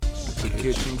The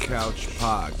Kitchen Couch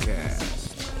Podcast.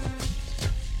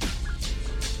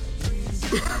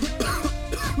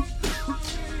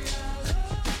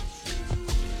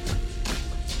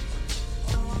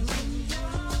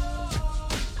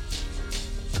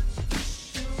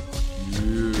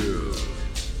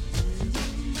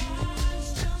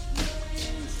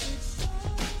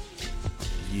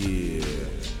 Yeah.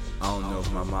 I don't know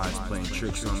if my mind's playing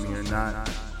tricks on me or not,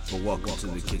 but welcome to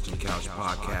the Kitchen Couch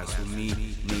Podcast with me,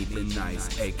 Nathan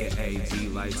Nice, aka the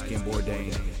Light Skin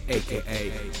Bourdain,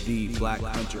 aka the Black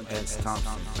Hunter S.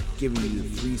 Thompson, giving you the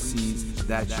 3 C's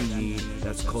that you need.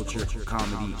 That's culture,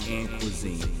 comedy, and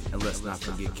cuisine. And let's not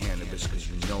forget cannabis, because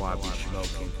you know I be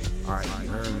smoking. Alright, you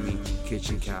heard me,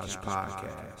 Kitchen Couch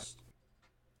Podcast.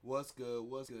 What's good?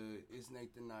 What's good? It's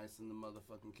Nathan Nice in the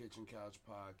motherfucking Kitchen Couch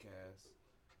Podcast.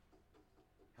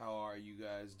 How are you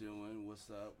guys doing? What's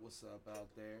up? What's up out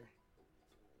there?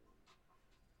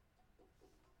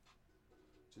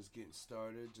 Just getting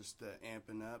started, just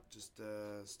amping up, just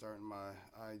starting my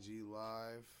IG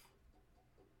live.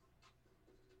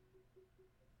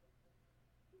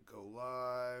 Going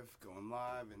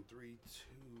live in 3, 2,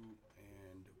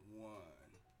 and 1.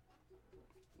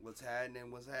 What's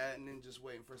happening? Just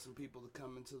waiting for some people to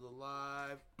come into the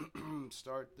live.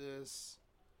 Start this.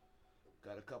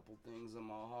 Got a couple things on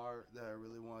my heart that I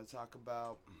really want to talk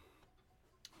about.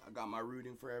 I got my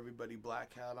Rooting for Everybody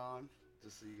black hat on,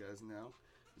 just so you guys know.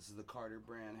 This is the Carter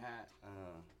brand hat,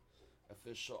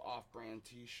 official off-brand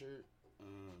t-shirt.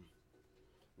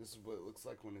 This is what it looks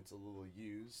like when it's a little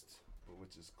used, but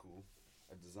which is cool.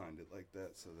 I designed it like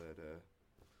that so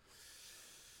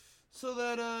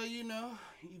that you know,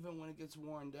 even when it gets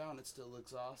worn down, it still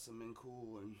looks awesome and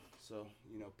cool. And so,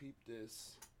 you know, peep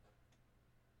this.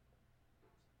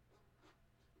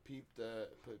 Peep the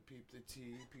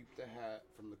tee, peep the hat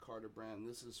from the Carter brand.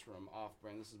 This is from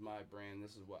off-brand. This is my brand.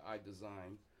 This is what I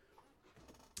designed.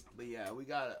 But yeah, we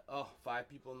got 5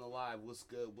 people in the live. What's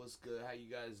good? How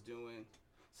you guys doing?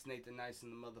 It's Nathan Nice in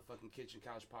the motherfucking Kitchen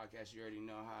Couch Podcast. You already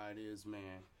know how it is,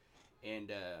 man.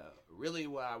 And really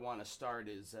what I want to start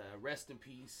is rest in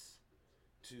peace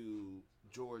to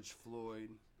George Floyd.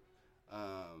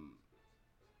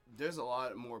 There's a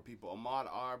lot more people.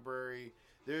 Ahmaud Arbery.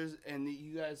 And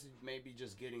you guys may be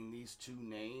just getting these 2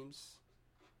 names,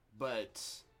 but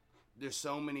there's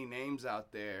so many names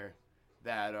out there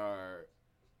that are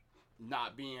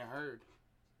not being heard,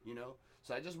 you know?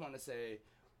 So I just want to say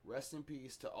rest in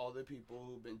peace to all the people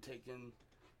who've been taken,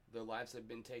 their lives have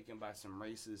been taken by some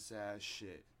racist ass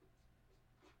shit.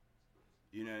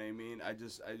 You know what I mean? I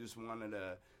just wanted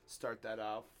to start that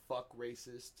off. Fuck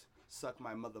racist. Suck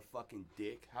my motherfucking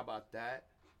dick. How about that?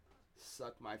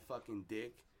 Suck my fucking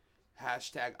dick.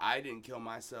 Hashtag I didn't kill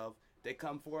myself. They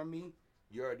come for me.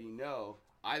 You already know.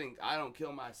 I don't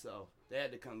kill myself. They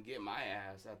had to come get my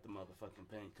ass at the motherfucking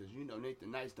paint. Because you know Nathan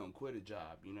Nice don't quit a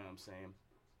job. You know what I'm saying?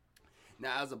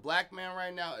 Now as a black man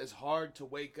right now, it's hard to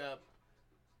wake up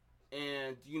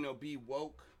and, you know, be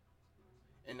woke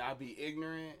and not be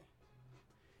ignorant.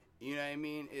 You know what I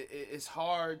mean? It's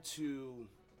hard to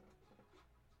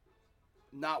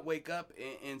not wake up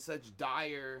in such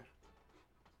dire.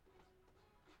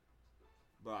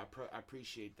 But I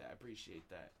appreciate that.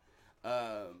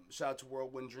 Shout out to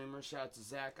Whirlwind Dreamer. Shout out to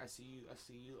Zach. I see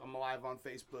you. I'm live on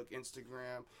Facebook,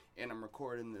 Instagram, and I'm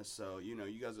recording this. So, you know,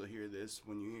 you guys will hear this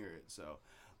when you hear it. So,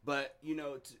 but, you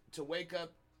know, to wake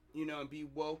up, you know, and be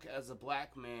woke as a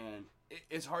black man,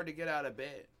 it's hard to get out of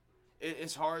bed.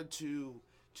 It's hard to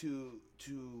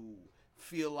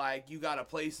feel like you got a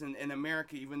place in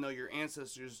America, even though your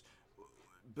ancestors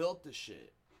built the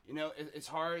shit. You know, it's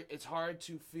hard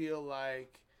to feel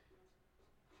like,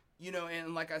 you know,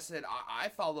 and like I said, I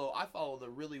follow the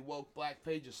really woke black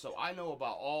pages, so I know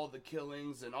about all the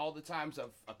killings and all the times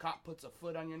a cop puts a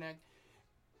foot on your neck.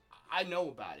 I know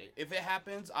about it. If it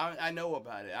happens, I know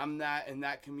about it. I'm not in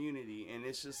that community, and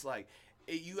it's just like,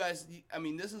 you guys, I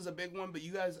mean, this is a big one, but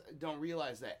you guys don't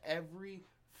realize that every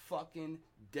fucking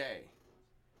day,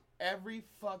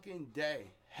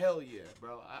 hell yeah,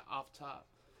 bro, off top.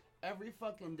 Every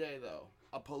fucking day, though,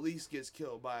 a police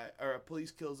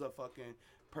kills a fucking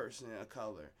person of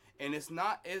color. And it's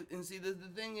not, and see, the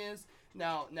thing is,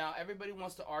 now everybody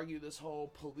wants to argue this whole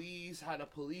police, how to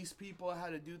police people, how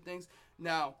to do things.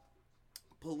 Now,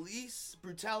 police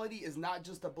brutality is not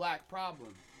just a black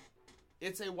problem.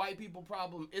 It's a white people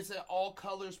problem. It's an all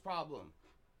colors problem.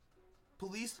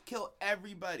 Police kill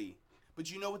everybody. But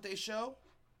you know what they show?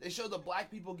 They show the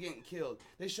black people getting killed.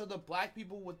 They show the black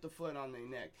people with the foot on their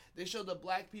neck. They show the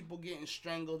black people getting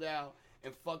strangled out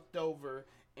and fucked over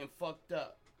and fucked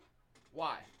up.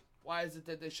 Why? Why is it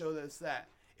that they show us that?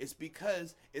 It's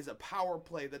because it's a power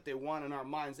play that they want in our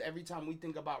minds. Every time we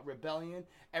think about rebellion,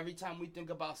 every time we think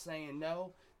about saying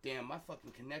no, damn, my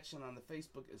fucking connection on the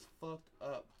Facebook is fucked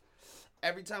up.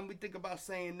 Every time we think about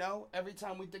saying no, every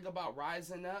time we think about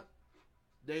rising up,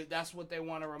 that's what they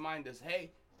want to remind us.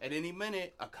 Hey, at any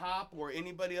minute, a cop or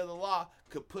anybody of the law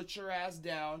could put your ass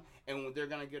down, and they're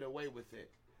gonna get away with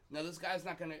it. Now this guy's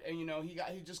not gonna, you know, he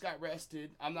just got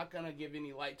arrested. I'm not gonna give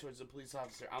any light towards the police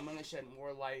officer. I'm gonna shed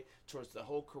more light towards the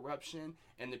whole corruption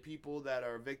and the people that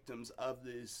are victims of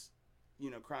this, you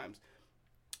know, crimes.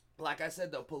 Like I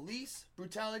said, the police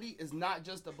brutality is not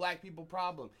just a black people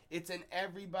problem. It's an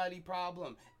everybody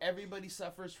problem. Everybody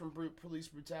suffers from police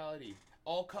brutality.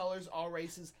 All colors, all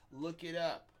races, look it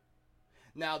up.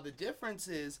 Now, the difference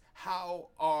is, how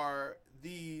are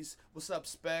these, what's up,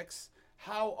 Specs?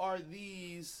 How are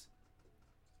these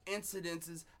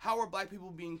incidences, how are black people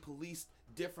being policed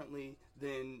differently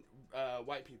than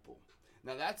white people?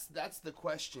 Now, that's the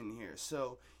question here.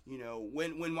 So, you know,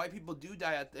 when white people do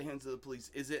die at the hands of the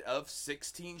police, is it of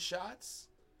 16 shots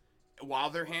while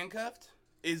they're handcuffed?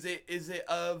 Is it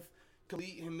of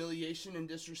complete humiliation and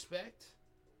disrespect?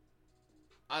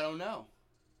 I don't know.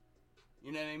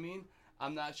 You know what I mean?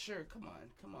 I'm not sure. Come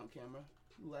on, camera.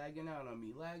 You lagging out on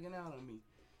me.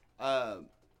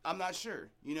 I'm not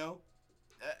sure, you know?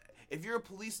 If you're a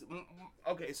police...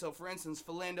 Okay, so for instance,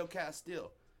 Philando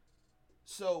Castile.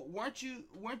 So, weren't you...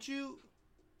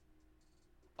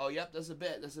 Oh, yep, that's a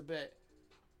bet.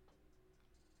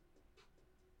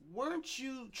 Weren't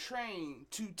you trained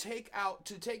to take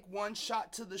one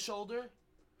shot to the shoulder?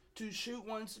 To shoot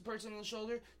one person in the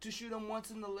shoulder? To shoot them once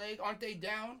in the leg? Aren't they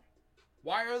down?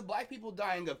 Why are black people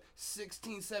dying of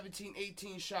 16, 17,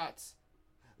 18 shots?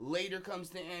 Later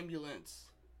comes the ambulance.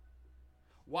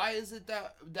 Why is it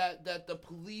that the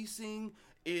policing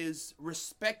is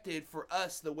respected for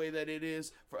us the way that it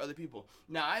is for other people?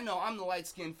 Now, I know I'm the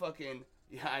light-skinned fucking...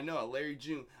 Yeah, I know, Larry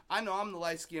June. I know I'm the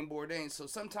light-skinned Bourdain, so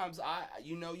sometimes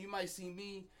you might see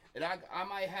me, and I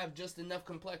might have just enough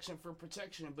complexion for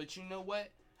protection, but you know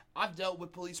what? I've dealt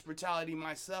with police brutality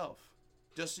myself.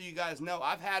 Just so you guys know,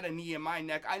 I've had a knee in my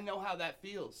neck. I know how that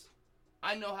feels.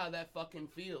 I know how that fucking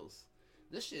feels.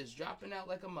 This shit is dropping out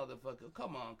like a motherfucker.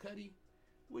 Come on, Cuddy.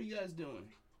 What are you guys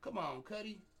doing? Come on,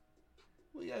 Cuddy.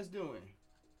 What are you guys doing?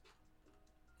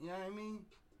 You know what I mean?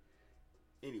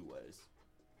 Anyways.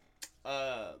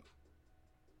 I've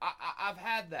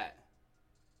had that.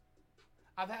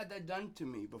 I've had that done to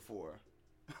me before.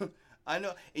 I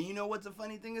know. And you know what the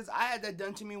funny thing is? I had that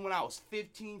done to me when I was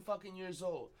 15 fucking years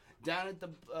old. Down at the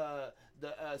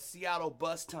Seattle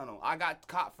bus tunnel. I got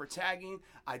caught for tagging.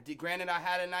 Granted, I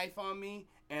had a knife on me,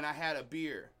 and I had a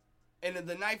beer. And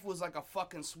the knife was like a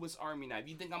fucking Swiss Army knife.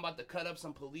 You think I'm about to cut up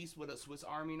some police with a Swiss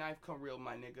Army knife? Come real,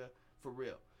 my nigga. For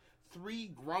real. 3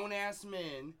 grown-ass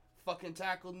men fucking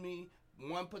tackled me.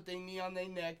 One put their knee on their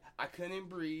neck. I couldn't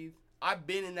breathe. I've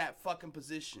been in that fucking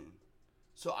position.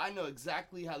 So I know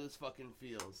exactly how this fucking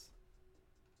feels.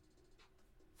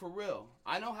 For real.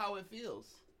 I know how it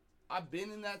feels. I've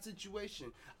been in that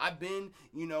situation. I've been,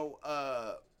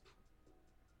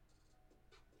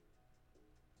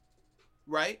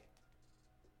 right?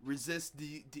 Resist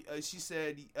she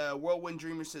said, Whirlwind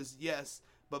Dreamer says yes,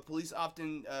 but police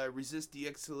often resist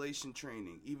de-escalation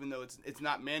training, even though it's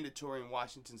not mandatory in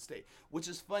Washington State. Which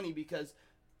is funny because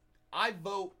I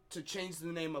vote to change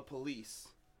the name of police.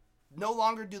 No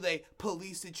longer do they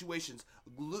police situations.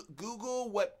 Google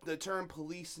what the term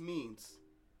police means.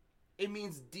 It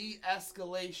means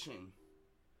de-escalation.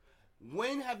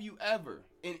 When have you ever,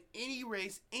 in any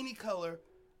race, any color,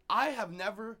 I've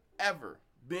never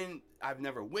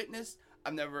witnessed,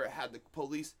 I've never had the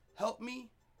police help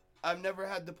me, I've never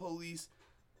had the police,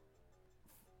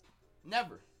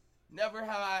 never have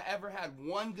I ever had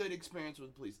one good experience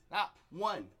with the police. Not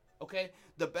one, okay?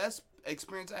 The best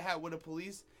experience I had with the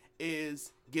police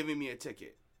is giving me a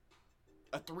ticket.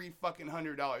 A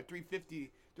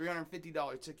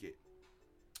 $350 ticket.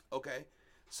 Okay?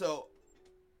 So,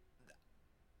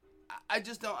 I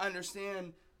just don't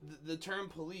understand the term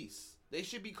police. They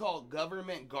should be called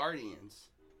government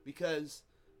guardians because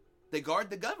they guard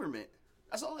the government.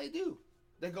 That's all they do.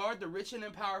 They guard the rich and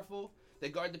powerful. They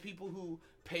guard the people who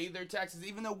pay their taxes,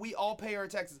 even though we all pay our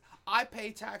taxes. I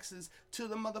pay taxes to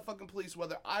the motherfucking police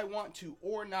whether I want to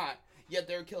or not, yet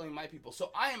they're killing my people.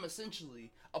 So I am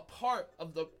essentially a part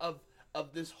of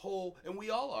this whole, and we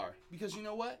all are. Because you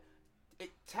know what?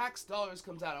 Tax dollars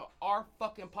comes out of our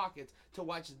fucking pockets to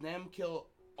watch them kill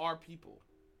our people.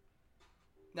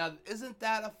 Now, isn't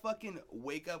that a fucking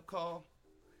wake-up call?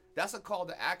 That's a call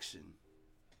to action.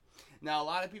 Now, a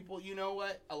lot of people, you know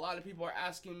what? A lot of people are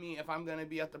asking me if I'm going to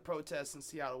be at the protest in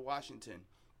Seattle, Washington.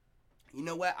 You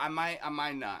know what? I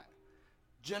might not.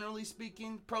 Generally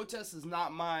speaking, protest is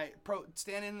not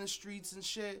standing in the streets and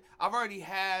shit. I've already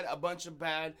had a bunch of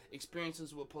bad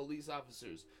experiences with police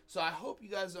officers. So I hope you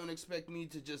guys don't expect me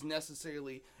to just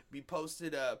necessarily be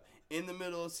posted up in the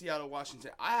middle of Seattle,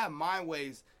 Washington. I have my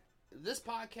ways. This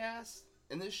podcast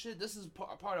and this shit, this is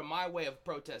part of my way of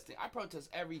protesting. I protest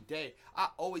every day. I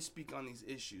always speak on these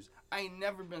issues. I ain't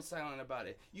never been silent about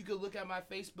it. You can look at my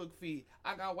Facebook feed.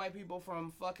 I got white people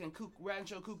from fucking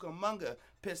Rancho Cucamonga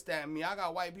pissed at me. I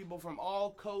got white people from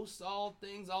all coasts, all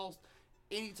things,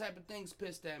 any type of things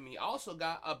pissed at me. I also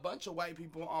got a bunch of white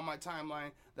people on my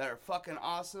timeline that are fucking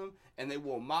awesome, and they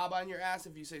will mob on your ass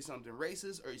if you say something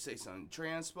racist or you say something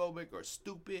transphobic or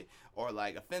stupid or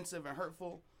like offensive and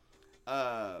hurtful.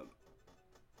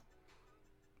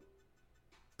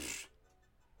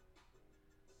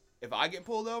 If I get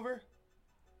pulled over,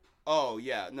 oh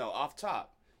yeah, no, off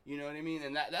top. You know what I mean?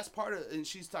 And that's part of. And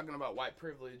she's talking about white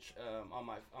privilege on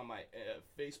my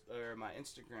Facebook or my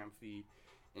Instagram feed,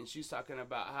 and she's talking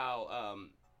about how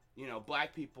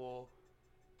black people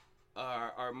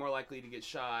are more likely to get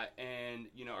shot, and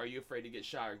are you afraid to get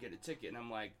shot or get a ticket? And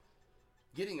I'm like,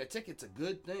 getting a ticket's a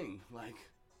good thing. Like,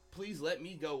 please let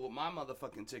me go with my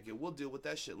motherfucking ticket. We'll deal with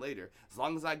that shit later. As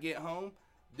long as I get home.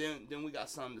 Then we got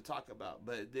something to talk about.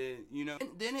 But then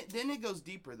then it goes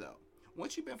deeper though.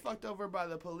 Once you've been fucked over by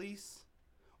the police,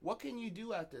 what can you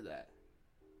do after that?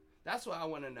 That's what I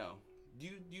want to know. Do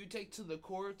you take to the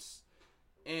courts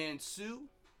and sue?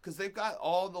 Because they've got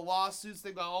all the lawsuits,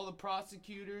 they've got all the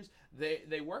prosecutors.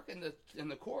 They work in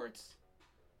the courts.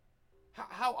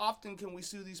 How often can we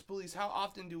sue these police? How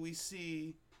often do we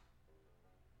see?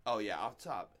 Oh yeah, off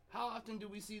top. How often do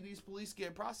we see these police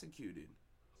get prosecuted?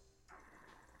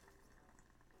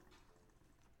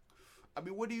 I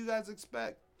mean, what do you guys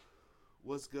expect?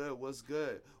 What's good? What's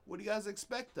good? What do you guys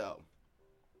expect, though?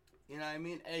 You know what I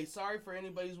mean? Hey, sorry for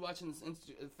anybody who's watching this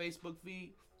Facebook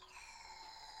feed.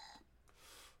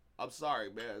 I'm sorry,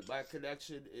 man. My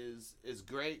connection is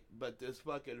great, but this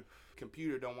fucking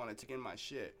computer don't want to take in my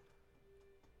shit.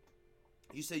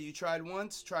 You say you tried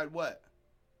once? Tried what?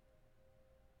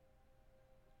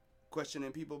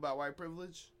 Questioning people about white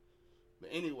privilege?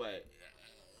 But anyway,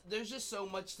 there's just so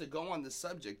much to go on the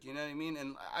subject, you know what I mean?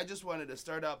 And I just wanted to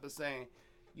start out by saying,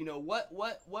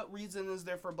 what reason is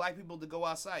there for black people to go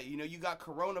outside? You got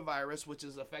coronavirus, which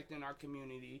is affecting our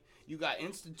community. You got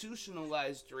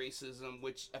institutionalized racism,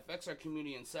 which affects our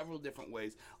community in several different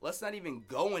ways. Let's not even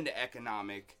go into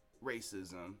economic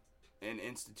racism and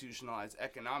institutionalized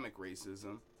economic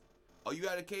racism. Oh, you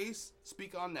got a case?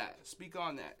 Speak on that.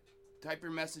 Type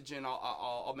your message in.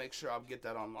 I'll make sure I'll get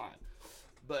that online.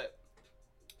 But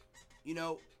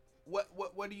what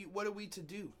are we to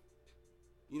do?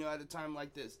 At a time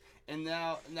like this. And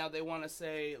now they want to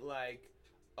say like,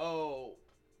 oh,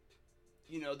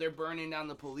 they're burning down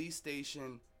the police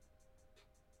station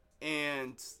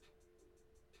and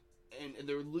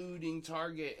they're looting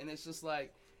Target, and it's just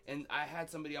like, and I had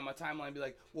somebody on my timeline be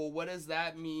like, well, what does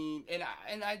that mean?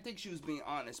 And I think she was being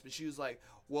honest, but she was like,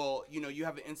 well, you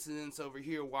have an incidence over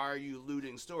here. Why are you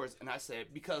looting stores? And I said,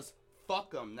 because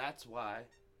fuck them. That's why.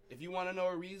 If you want to know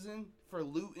a reason for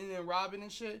looting and robbing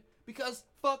and shit, because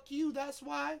fuck you, that's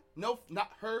why. No,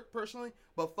 not her personally,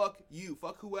 but fuck you.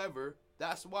 Fuck whoever,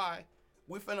 that's why.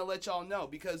 We finna let y'all know,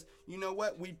 because you know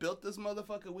what? We built this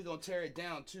motherfucker, we gonna tear it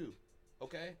down too,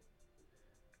 okay?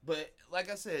 But like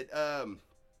I said,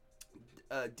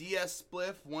 DS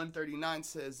Spliff 139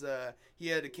 says he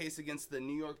had a case against the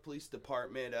New York Police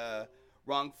Department,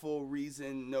 wrongful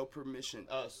reason, no permission,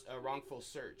 wrongful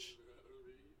search.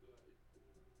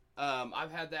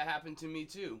 I've had that happen to me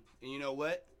too. And you know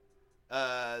what?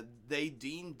 They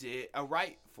deemed it a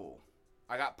rightful.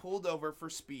 I got pulled over for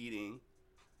speeding.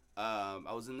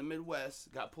 I was in the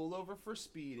Midwest, got pulled over for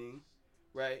speeding,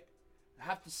 right? I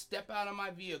have to step out of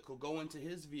my vehicle, go into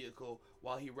his vehicle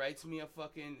while he writes me a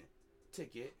fucking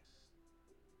ticket.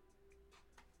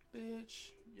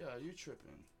 Bitch, yeah, you're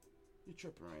tripping. You're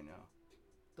tripping right now.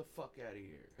 Get the fuck out of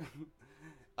here.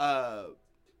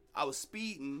 I was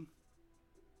speeding.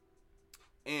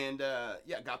 And,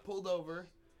 got pulled over,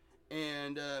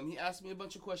 and he asked me a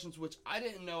bunch of questions, which I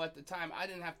didn't know at the time. I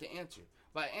didn't have to answer,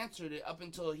 but I answered it up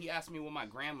until he asked me what my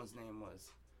grandma's name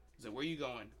was. He said, where you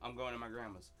going? I'm going to my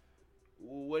grandma's.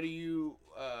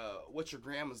 What's your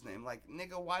grandma's name? Like,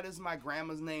 nigga, why does my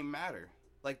grandma's name matter?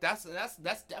 Like, that's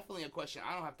definitely a question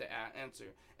I don't have to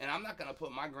answer, and I'm not going to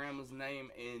put my grandma's name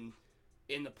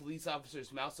in the police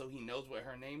officer's mouth so he knows what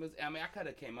her name is. I mean, I could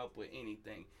have came up with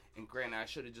anything. And granted, I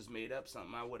should have just made up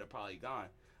something. I would have probably gone.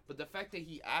 But the fact that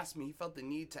he asked me, he felt the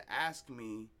need to ask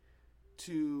me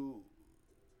to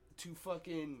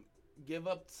fucking give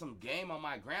up some game on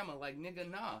my grandma. Like, nigga,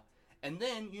 nah. And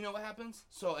then, you know what happens?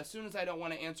 So as soon as I don't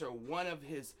want to answer one of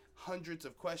his hundreds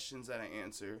of questions that I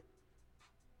answer,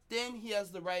 then he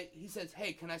has the right, he says,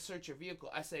 hey, can I search your vehicle?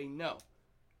 I say, no.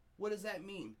 What does that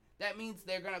mean? That means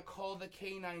they're going to call the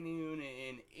K9 unit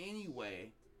in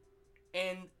anyway.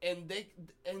 And they're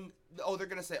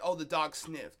going to say, oh, the dog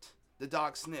sniffed. The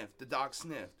dog sniffed,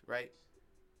 right?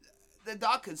 The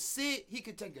dog could sit, he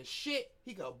could take a shit,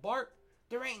 he could bark.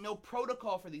 There ain't no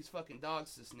protocol for these fucking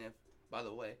dogs to sniff, by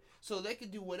the way. So they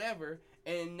could do whatever,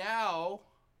 and now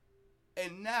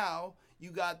you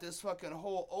got this fucking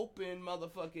whole open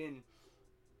motherfucking,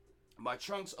 my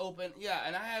trunk's open. Yeah,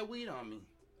 and I had weed on me.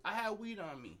 I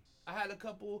had a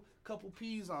couple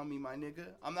peas on me, my nigga.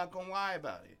 I'm not gonna lie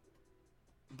about it.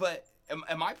 But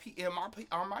are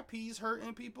my peas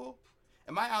hurting people?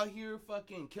 Am I out here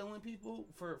fucking killing people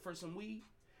for some weed?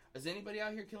 Is anybody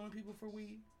out here killing people for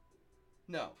weed?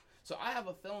 No. So I have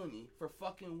a felony for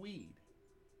fucking weed.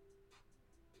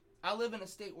 I live in a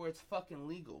state where it's fucking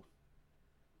legal.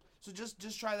 So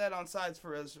just try that on sides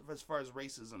for as far as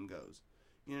racism goes.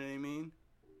 You know what I mean?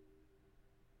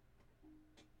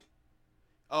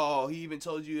 Oh, he even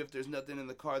told you if there's nothing in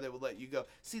the car that would let you go.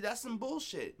 See, that's some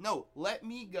bullshit. No, let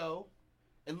me go.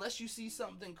 Unless you see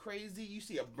something crazy, you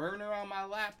see a burner on my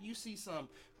lap, you see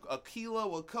a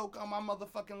kilo of coke on my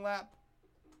motherfucking lap,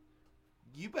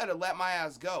 you better let my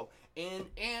ass go. And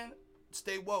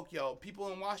stay woke, yo.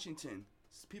 People in Washington,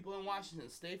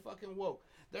 stay fucking woke.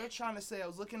 They're trying to say, I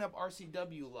was looking up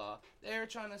RCW law, they're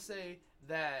trying to say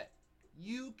that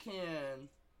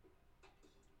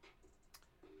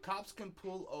cops can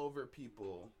pull over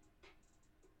people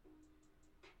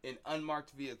in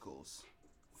unmarked vehicles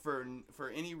for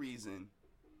any reason.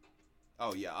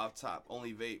 Oh yeah, off top,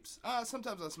 only vapes.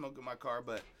 Sometimes I smoke in my car,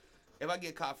 but if I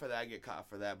get caught for that, I get caught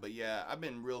for that. But yeah, I've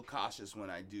been real cautious when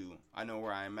I do. I know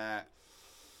where I'm at.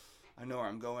 I know where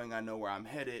I'm going. I know where I'm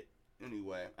headed.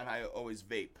 Anyway, and I always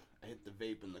vape. I hit the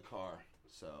vape in the car,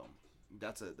 so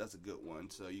that's a good one.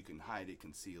 So you can hide it,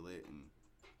 conceal it, and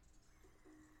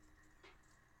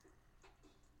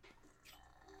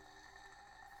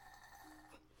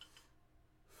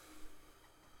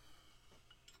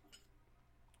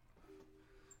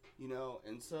you know.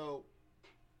 And so,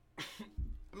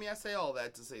 I mean, I say all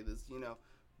that to say this. You know,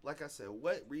 like I said,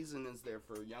 what reason is there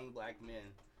for young black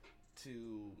men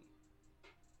to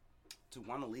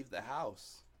want to leave the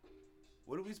house?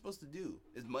 What are we supposed to do?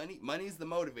 Is money's the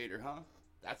motivator, huh?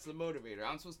 That's the motivator.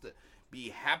 I'm supposed to be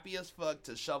happy as fuck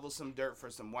to shovel some dirt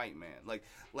for some white man. Like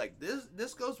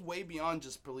this goes way beyond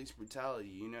just police brutality,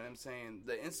 you know what I'm saying?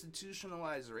 The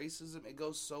institutionalized racism, it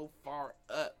goes so far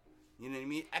up. You know what I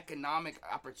mean? Economic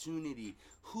opportunity.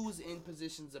 Who's in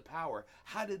positions of power?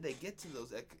 How did they get to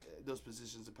those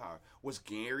positions of power? Was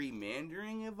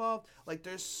gerrymandering involved? Like,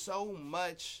 there's so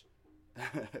much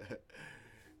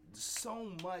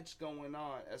going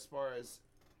on as far as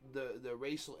the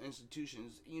racial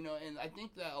institutions, you know. And I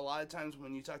think that a lot of times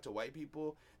when you talk to white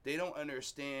people, they don't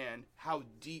understand how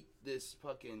deep this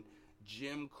fucking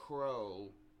Jim Crow,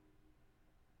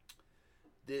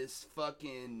 these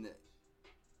fucking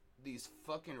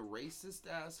racist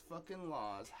ass fucking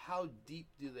laws, how deep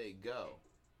do they go?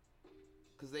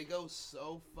 Because they go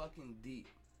so fucking deep.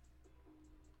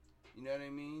 You know what I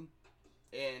mean?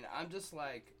 And I'm just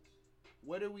like,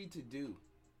 what are we to do?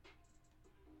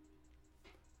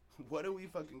 What are we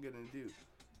fucking gonna do?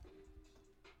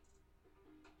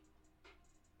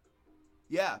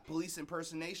 Yeah, police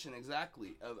impersonation,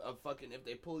 exactly. Of fucking, if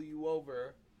they pull you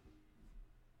over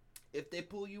in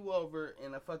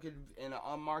an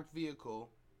unmarked vehicle,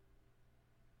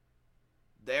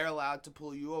 they're allowed to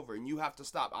pull you over and you have to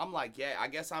stop. I'm like, yeah, I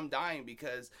guess I'm dying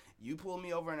because you pull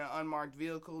me over in an unmarked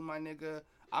vehicle, my nigga.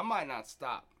 I might not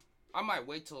stop. I might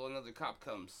wait till another cop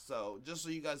comes. So just so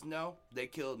you guys know, they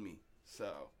killed me.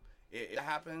 So it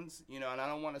happens, you know, and I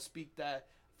don't want to speak that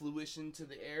fruition to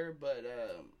the air, but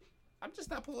I'm just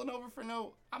not pulling over for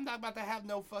I'm not about to have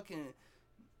no fucking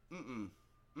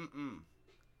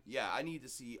Yeah, I need to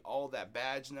see all that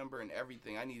badge number and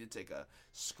everything. I need to take a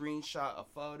screenshot, a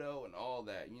photo, and all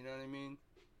that. You know what I mean?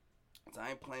 So I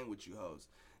ain't playing with you hoes.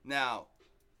 Now,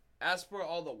 as for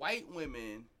all the white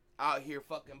women out here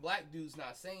fucking black dudes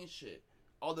not saying shit,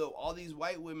 although all these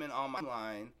white women on my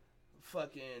line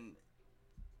fucking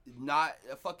not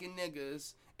fucking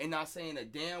niggas and not saying a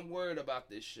damn word about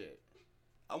this shit.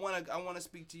 I wanna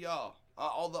speak to y'all.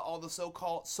 All the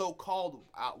so-called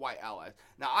white allies.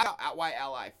 Now I got white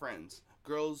ally friends,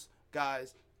 girls,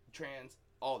 guys, trans,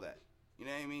 all that. You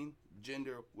know what I mean?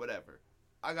 Gender, whatever.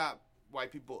 I got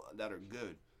white people that are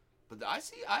good, but I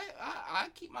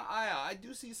keep my eye out. I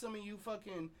do see some of you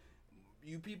fucking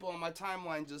you people on my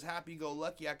timeline just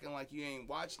happy-go-lucky, acting like you ain't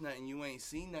watched nothing, you ain't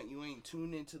seen nothing, you ain't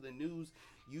tuned into the news.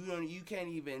 You can't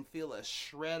even feel a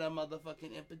shred of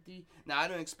motherfucking empathy. Now, I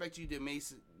don't expect you to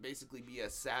basically be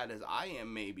as sad as I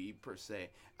am, maybe, per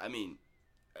se. I mean,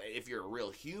 if you're a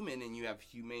real human and you have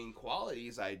humane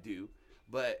qualities, I do.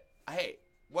 But, hey,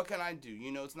 what can I do?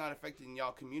 You know, it's not affecting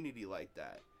y'all community like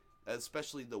that.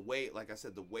 Especially the way, like I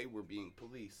said, the way we're being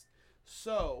policed.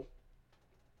 So,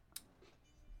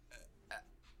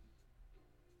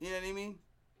 you know what I mean?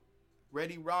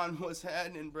 Ready, Ron, what's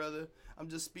happening, brother? I'm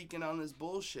just speaking on this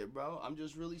bullshit, bro. I'm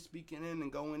just really speaking in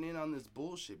and going in on this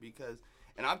bullshit because,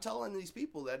 and I'm telling these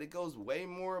people that it goes way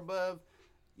more above,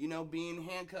 you know, being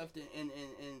handcuffed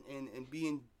and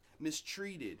being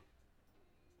mistreated.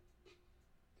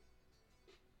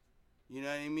 You know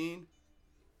what I mean?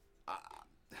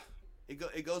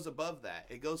 It goes above that.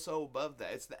 It goes so above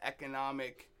that. It's the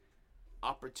economic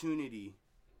opportunity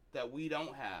that we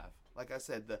don't have. Like I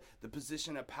said, the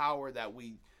position of power that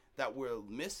we're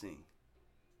missing.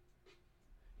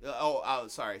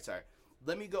 Sorry.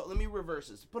 Let me reverse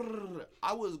this.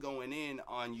 I was going in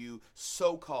on you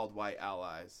so-called white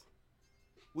allies.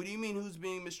 What do you mean who's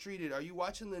being mistreated? Are you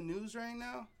watching the news right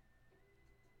now?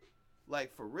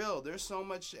 Like, for real, there's so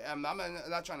much. I'm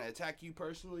not trying to attack you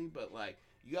personally, but, like,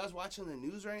 you guys watching the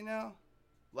news right now?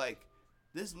 Like,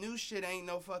 this news shit ain't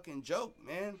no fucking joke,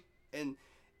 man. And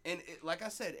like I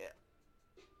said,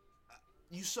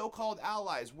 you so-called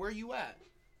allies, where you at?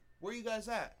 Where you guys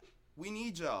at? We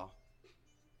need y'all.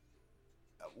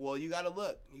 Well, you gotta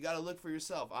look. You gotta look for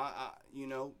yourself. You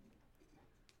know,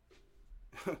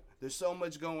 there's so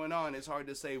much going on. It's hard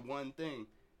to say one thing.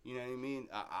 You know what I mean?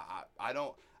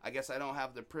 I guess I don't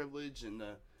have the privilege and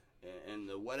the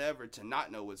whatever to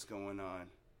not know what's going on.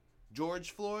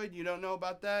 George Floyd, you don't know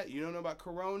about that? You don't know about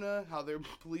Corona, how they're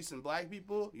policing black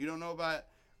people? You don't know about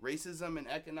racism and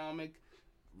economic,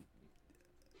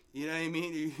 you know what I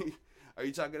mean? Are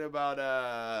you talking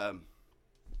about,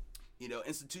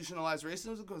 institutionalized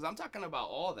racism? Because I'm talking about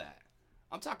all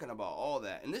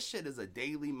that. And this shit is a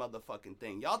daily motherfucking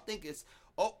thing. Y'all think it's,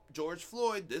 George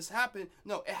Floyd, this happened.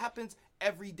 No, it happens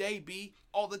every day, B.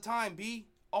 All the time, B.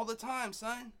 All the time,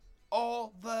 son.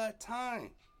 All the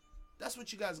time. That's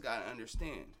what you guys gotta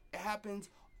understand. It happens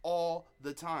all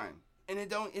the time. And it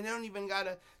don't even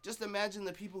gotta, just imagine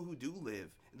the people who do live,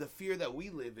 the fear that we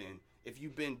live in if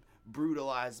you've been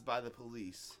brutalized by the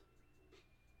police.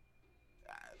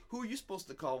 Who are you supposed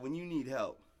to call when you need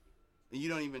help and you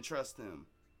don't even trust them?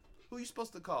 Who are you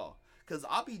supposed to call? Cause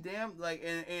I'll be damned, like,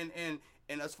 and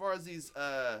as far as these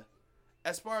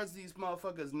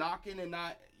motherfuckers knocking and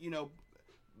not,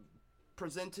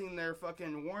 presenting their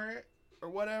fucking warrant or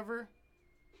whatever,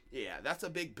 yeah, that's a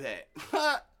big bet.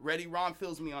 Ready, Ron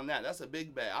feels me on that. That's a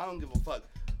big bet. I don't give a fuck.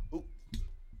 Oop,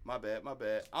 my bad.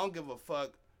 I don't give a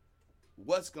fuck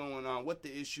what's going on, what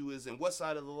the issue is, and what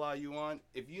side of the law you on.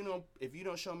 If you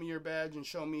don't show me your badge and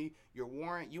show me your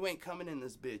warrant, you ain't coming in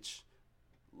this bitch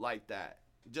like that.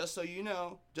 Just so you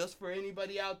know, just for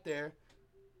anybody out there,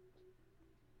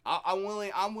 I'm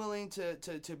willing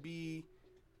to be,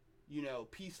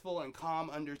 peaceful and calm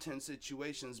under 10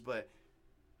 situations, but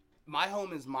my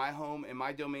home is my home and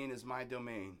my domain is my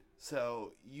domain.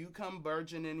 So you come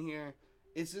burgeoning in here,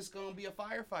 it's just gonna be a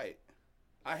firefight.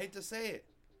 I hate to say it.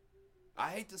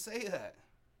 I hate to say that.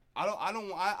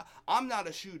 I'm not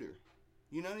a shooter.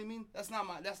 You know what I mean? That's not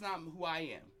who I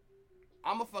am.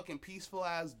 I'm a fucking peaceful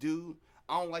ass dude.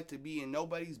 I don't like to be in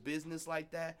nobody's business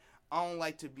like that. I don't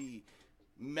like to be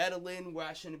meddling where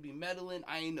I shouldn't be meddling.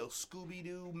 I ain't no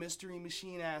Scooby-Doo mystery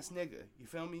machine ass nigga. You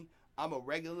feel me? I'm a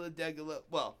regular,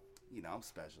 well, I'm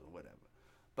special, whatever.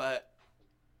 But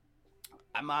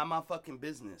I mind my fucking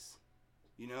business.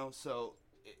 So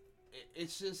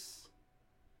it's just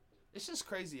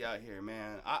crazy out here,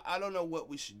 man. I don't know what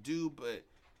we should do, but,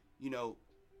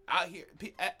 out here,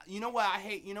 you know what I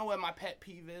hate? You know what my pet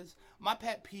peeve is? My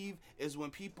pet peeve is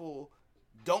when people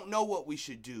don't know what we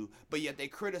should do, but yet they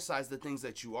criticize the things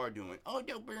that you are doing. Oh,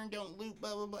 don't burn, don't loot,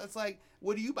 blah, blah, blah. It's like,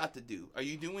 what are you about to do? Are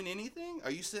you doing anything?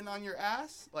 Are you sitting on your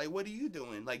ass? Like, what are you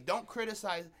doing? Like, don't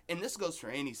criticize. And this goes for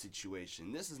any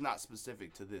situation. This is not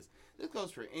specific to this. This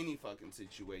goes for any fucking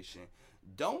situation.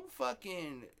 Don't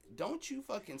you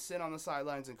fucking sit on the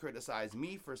sidelines and criticize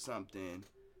me for something.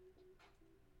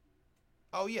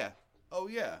 Oh, yeah.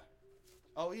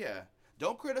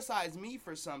 Don't criticize me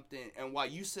for something and while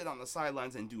you sit on the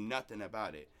sidelines and do nothing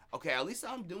about it. Okay, at least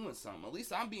I'm doing something. At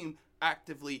least I'm being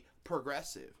actively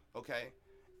progressive, okay?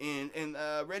 And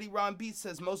Ready Ron Beats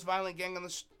says, most violent gang on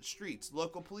the streets,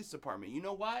 local police department. You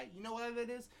know why? You know why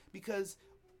that is? Because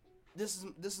this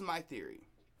is my theory.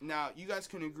 Now, you guys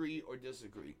can agree or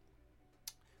disagree.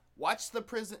 Watch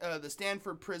the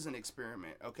Stanford Prison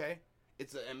Experiment, okay?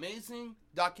 It's an amazing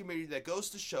documentary that goes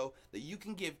to show that you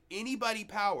can give anybody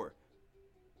power.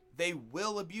 They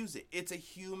will abuse it. It's a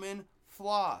human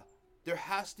flaw. There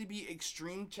has to be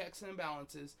extreme checks and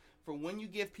balances for when you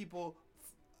give people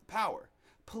power.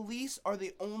 Police are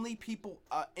the only people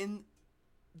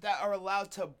that are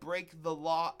allowed to break the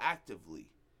law actively.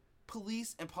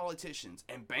 Police and politicians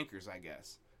and bankers, I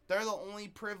guess. They're the only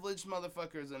privileged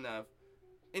motherfuckers enough.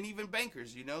 And even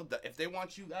bankers, you know, if they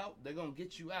want you out, they're going to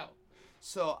get you out.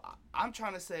 So I'm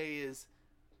trying to say is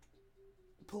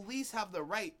police have the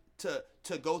right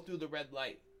to go through the red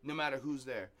light no matter who's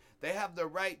there. They have the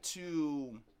right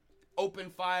to open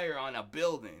fire on a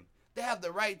building. They have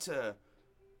the right to,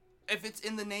 if it's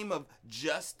in the name of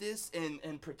justice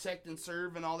and protect and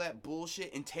serve and all that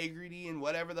bullshit, integrity and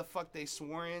whatever the fuck they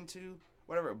swore into,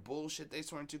 whatever bullshit they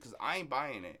swore into, because I ain't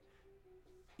buying it.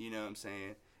 You know what I'm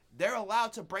saying? They're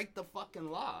allowed to break the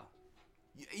fucking law.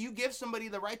 You give somebody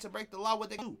the right to break the law, what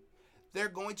they do? They're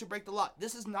going to break the law.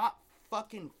 This is not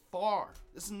fucking far.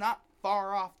 This is not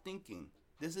far off thinking.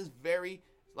 This is very,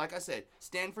 like I said,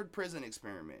 Stanford Prison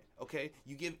Experiment, okay?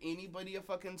 You give anybody a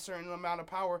fucking certain amount of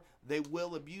power, they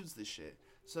will abuse this shit.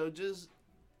 So just,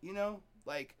 you know,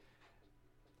 like,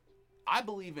 I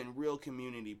believe in real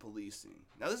community policing.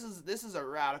 Now, this is a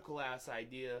radical-ass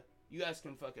idea. You guys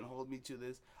can fucking hold me to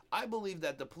this. I believe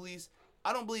that the police,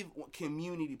 I don't believe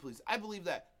community police. I believe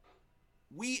that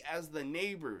we as the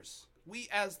neighbors, we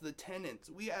as the tenants,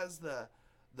 we as the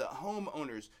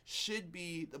homeowners should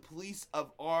be the police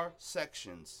of our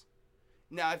sections.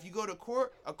 Now, if you go to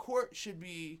court, a court should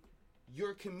be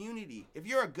your community. If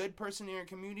you're a good person in your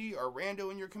community or a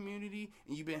rando in your community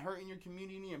and you've been hurting your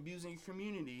community and abusing your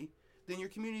community, then your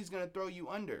community is going to throw you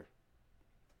under.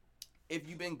 If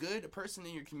you've been good, a person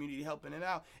in your community helping it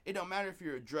out, it don't matter if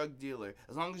you're a drug dealer.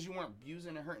 As long as you weren't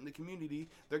abusing and hurting the community,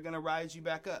 they're going to rise you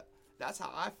back up. That's how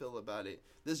I feel about it.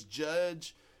 This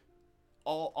judge,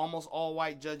 almost all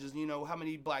white judges, you know, how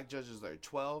many black judges are there?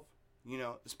 12? You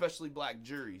know, especially black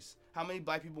juries. How many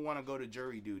black people want to go to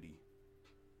jury duty?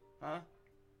 Huh?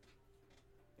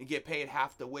 And get paid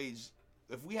half the wage.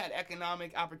 If we had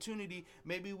economic opportunity,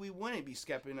 maybe we wouldn't be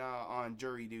stepping on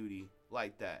jury duty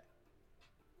like that.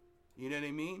 You know what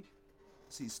I mean?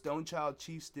 See, Stone Child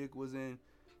Chief Stick was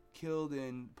killed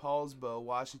in Paulsbo,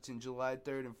 Washington, July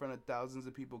 3rd in front of thousands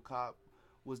of people. Cop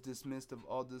was dismissed of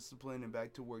all discipline and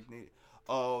back to work.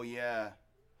 Oh, yeah.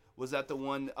 Was that the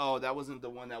one? Oh, that wasn't the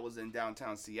one that was in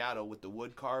downtown Seattle with the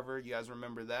wood carver. You guys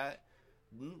remember that?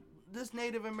 This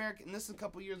Native American, this is a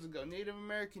couple years ago, Native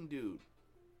American dude.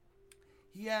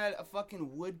 He had a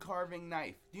fucking wood carving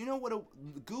knife. Do you know what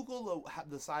Google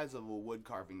the size of a wood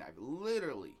carving knife?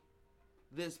 Literally.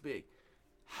 This big.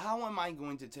 How am I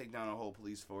going to take down a whole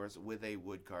police force with a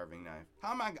wood carving knife?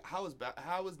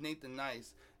 How is Nathan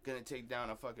Nice gonna take down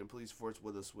a fucking police force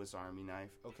with a Swiss Army knife?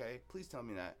 Okay, please tell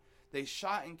me that. They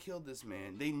shot and killed this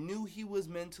man. They knew he was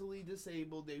mentally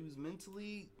disabled. He was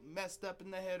mentally messed up in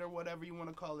the head or whatever you want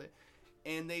to call it,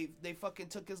 and they fucking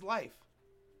took his life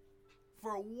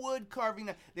for a wood carving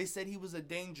knife. They said he was a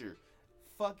danger.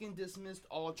 Fucking dismissed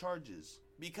all charges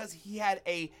because he had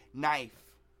a knife.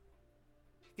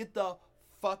 Get the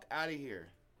fuck out of here.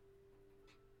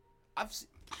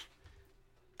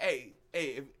 Hey,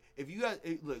 if you guys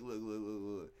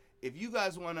look. If you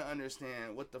guys want to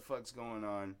understand what the fuck's going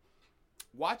on,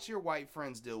 watch your white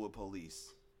friends deal with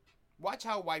police. Watch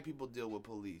how white people deal with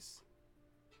police.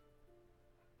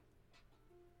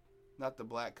 Not the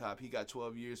black cop. He got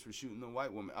 12 years for shooting the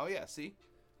white woman. Oh yeah, see?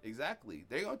 Exactly.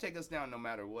 They're gonna take us down no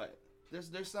matter what.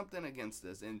 There's something against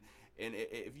us, and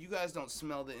if you guys don't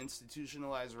smell the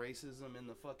institutionalized racism in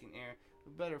the fucking air,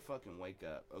 you better fucking wake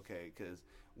up, okay? Because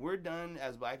we're done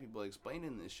as black people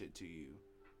explaining this shit to you.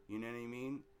 You know what I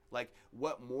mean? Like,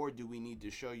 what more do we need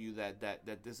to show you that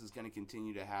this is going to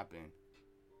continue to happen?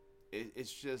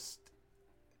 It's just,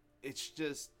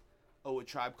 oh, A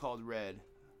Tribe Called Red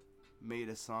made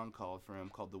a song called for him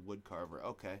called The Wood Carver.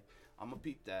 Okay, I'm going to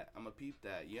peep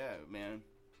that. Yeah, man.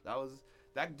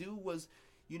 That dude was,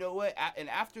 you know what? And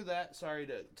after that, sorry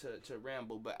to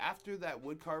ramble, but after that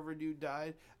wood carver dude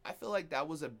died, I feel like that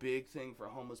was a big thing for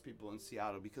homeless people in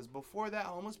Seattle, because before that,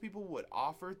 homeless people would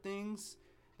offer things.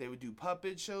 They would do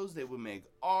puppet shows. They would make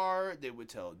art. They would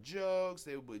tell jokes.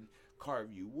 They would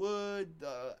carve you wood.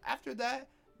 After that,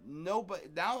 nobody.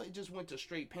 Now it just went to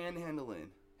straight panhandling.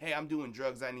 Hey, I'm doing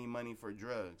drugs. I need money for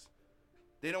drugs.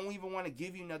 They don't even want to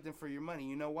give you nothing for your money.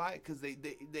 You know why? Because they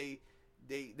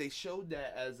showed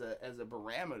that as a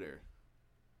barometer.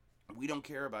 We don't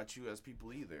care about you as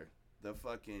people either. The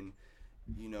fucking,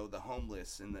 you know, the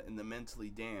homeless and the mentally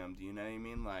damned. You know what I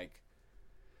mean? Like,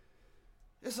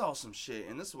 It's all some shit,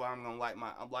 and this is why I'm gonna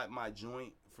light my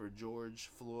joint for George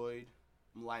Floyd.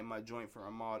 I'm light my joint for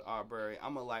Ahmaud Arbery.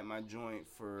 I'm gonna light my joint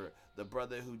for the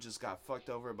brother who just got fucked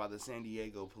over by the San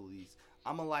Diego police.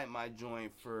 I'm gonna light my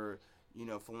joint for,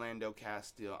 Philando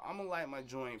Castile. I'm gonna light my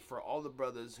joint for all the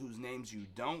brothers whose names you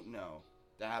don't know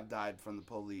that have died from the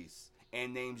police,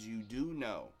 and names you do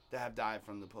know that have died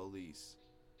from the police.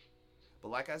 But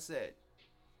like I said,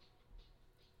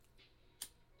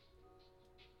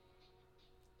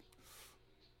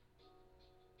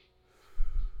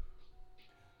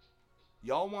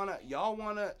 y'all wanna,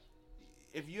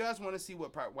 if you guys wanna see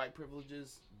what white privilege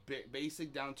is,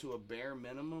 basic down to a bare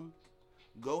minimum,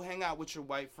 go hang out with your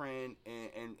white friend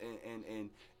and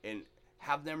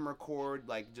have them record,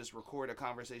 like, just record a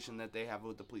conversation that they have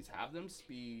with the police. Have them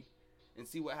speed and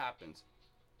see what happens.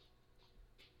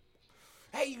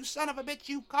 Hey, you son of a bitch,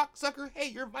 you cocksucker. Hey,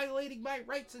 you're violating my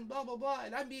rights and blah, blah, blah.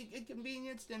 And I'm being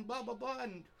inconvenienced and blah, blah, blah.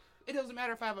 And it doesn't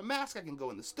matter if I have a mask. I can go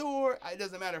in the store. It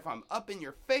doesn't matter if I'm up in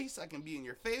your face. I can be in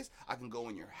your face. I can go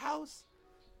in your house.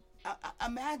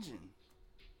 Imagine.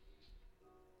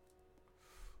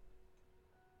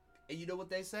 And you know what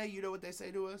they say? You know what they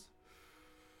say to us?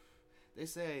 They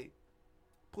say,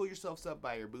 pull yourselves up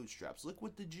by your bootstraps. Look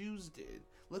what the Jews did.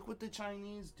 Look what the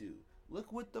Chinese do.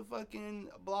 Look what the fucking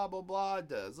blah, blah, blah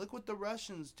does. Look what the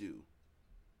Russians do.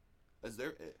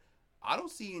 I don't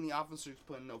see any officers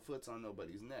putting no foots on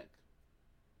nobody's neck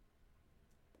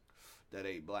that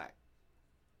ain't black.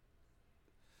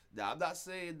 Now, I'm not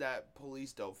saying that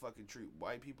police don't fucking treat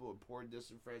white people or poor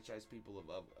disenfranchised people of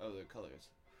other colors.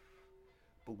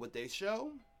 But what they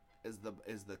show is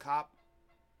the cop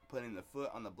putting the foot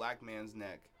on the black man's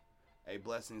neck. Hey,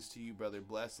 blessings to you, brother.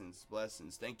 Blessings,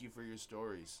 blessings. Thank you for your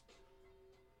stories.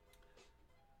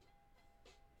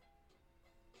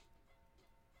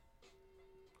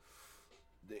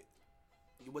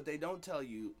 What they don't tell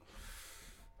you,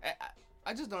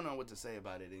 I just don't know what to say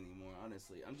about it anymore,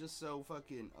 honestly. I'm just so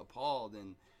fucking appalled.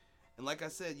 And like I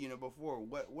said, before,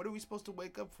 what are we supposed to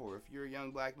wake up for if you're a young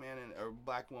black man or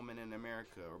black woman in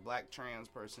America or black trans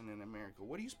person in America?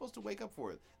 What are you supposed to wake up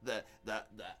for? The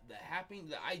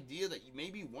idea that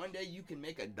maybe one day you can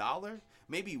make $1?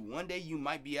 Maybe one day you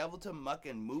might be able to muck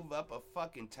and move up a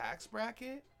fucking tax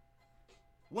bracket?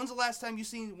 When's the last time you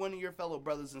seen one of your fellow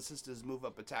brothers and sisters move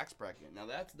up a tax bracket? Now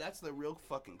that's the real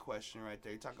fucking question right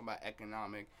there. You're talking about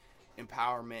economic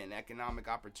empowerment and economic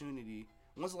opportunity.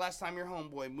 When's the last time your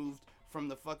homeboy moved from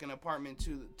the fucking apartment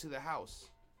to the house?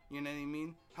 You know what I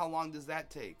mean? How long does that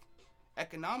take?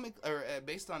 Economic or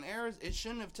based on errors, it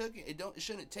shouldn't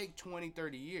take 20,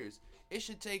 30 years. It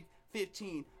should take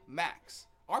 15 max.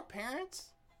 Our parents,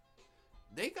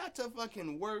 they got to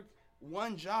fucking work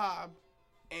one job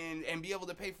and be able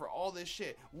to pay for all this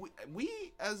shit. We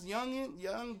as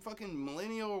young fucking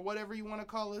millennial or whatever you want to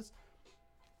call us,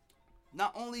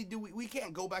 not only do we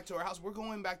can't go back to our house, we're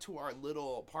going back to our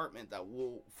little apartment that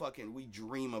we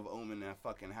dream of owning that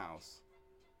fucking house.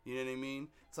 You know what I mean?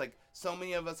 It's like so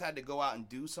many of us had to go out and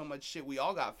do so much shit. We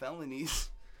all got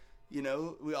felonies. We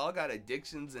all got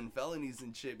addictions and felonies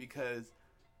and shit because,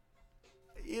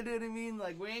 you know what I mean?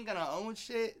 Like, we ain't gonna own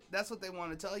shit. That's what they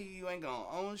want to tell you. You ain't gonna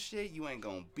own shit. You ain't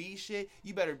gonna be shit.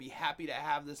 You better be happy to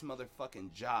have this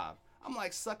motherfucking job. I'm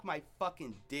like, suck my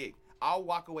fucking dick. I'll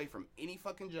walk away from any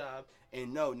fucking job.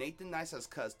 And no, Nathan Nice has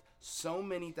cussed so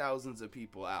many thousands of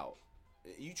people out.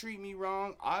 You treat me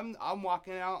wrong, I'm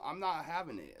walking out. I'm not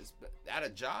having it. At a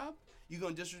job? You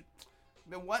gonna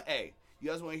Man, what? Hey, you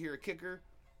guys want to hear a kicker?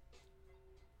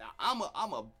 Now, I'm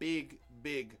a big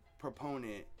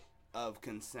proponent of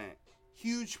consent.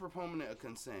 Huge proponent of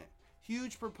consent.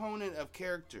 Huge proponent of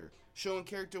character. Showing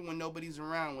character when nobody's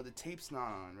around, when the tape's not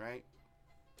on, right?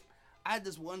 I had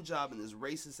this one job in this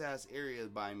racist ass area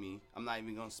by me. I'm not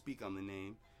even gonna speak on the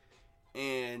name.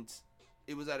 And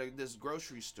it was at this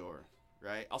grocery store,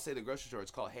 right? I'll say the grocery store. It's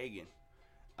called Hagen.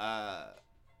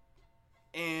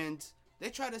 And they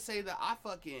try to say that I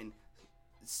fucking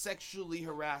sexually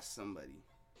harassed somebody.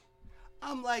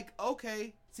 I'm like,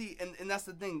 okay. See, and that's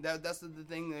the thing. That's the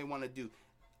thing they want to do.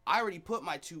 I already put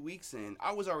my 2 weeks in.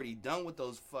 I was already done with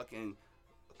those fucking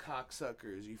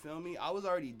cocksuckers. You feel me? I was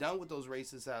already done with those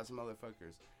racist ass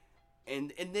motherfuckers.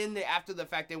 And then after the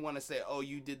fact, they want to say, oh,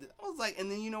 you did this. I was like,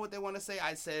 and then you know what they want to say?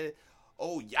 I said,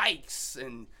 oh, yikes,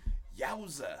 and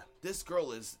yowza. This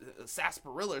girl is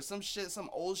sarsaparilla or some shit,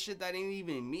 some old shit that ain't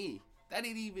even me. That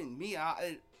ain't even me.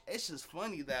 It's just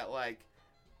funny that, like,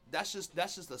 that's just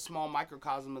a small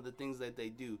microcosm of the things that they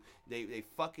do. They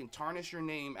fucking tarnish your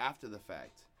name after the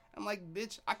fact. I'm like,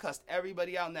 bitch, I cussed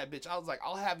everybody out in that bitch. I was like,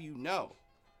 I'll have you know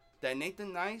that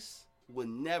Nathan Nice would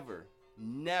never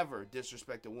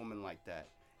disrespect a woman like that.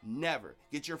 Never.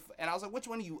 And I was like, which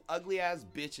one of you ugly ass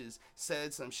bitches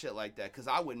said some shit like that? Because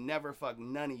I would never fuck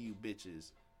none of you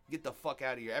bitches. Get the fuck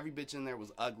out of here. Every bitch in there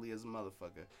was ugly as a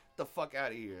motherfucker. Get the fuck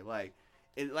out of here. Like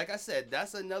I said,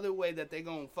 that's another way that they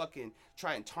gonna fucking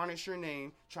try and tarnish your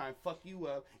name, try and fuck you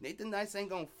up. Nathan Nice ain't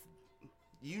gonna,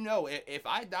 if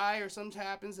I die or something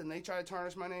happens and they try to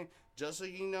tarnish my name, just so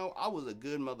you know, I was a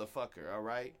good motherfucker, all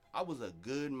right? I was a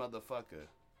good motherfucker,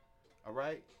 all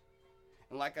right?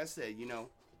 And like I said,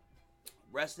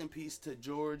 rest in peace to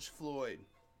George Floyd.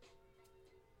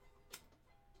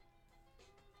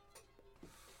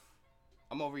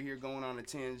 I'm over here going on a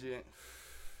tangent.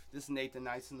 This is Nathan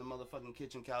Nice in the motherfucking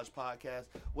Kitchen Couch Podcast.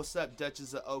 What's up,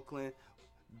 Duchess of Oakland?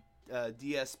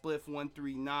 DS Spliff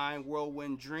 139,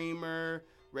 Whirlwind Dreamer,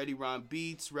 Ready Ron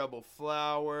Beats, Rebel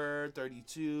Flower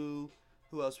 32.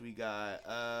 Who else we got?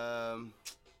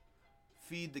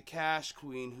 Feed the Cash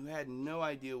Queen, who had no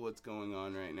idea what's going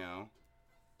on right now.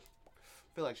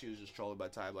 I feel like she was just trolled by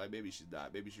Ty Black. Maybe she's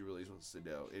not. Maybe she really wants to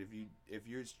know. If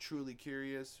you're truly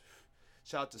curious,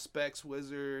 shout out to Specs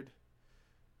Wizard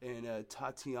and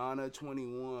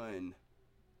Tatiana21.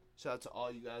 Shout out to all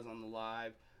you guys on the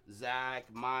live. Zach,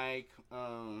 Mike.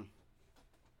 I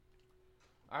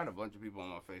had a bunch of people on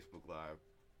my Facebook Live.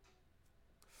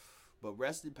 But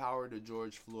rest in power to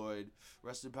George Floyd.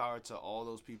 Rest in power to all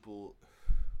those people.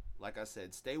 Like I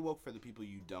said, stay woke for the people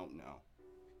you don't know.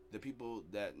 The people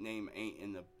that name ain't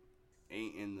in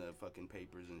the fucking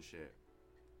papers and shit.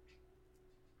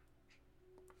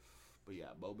 But yeah,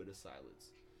 moment of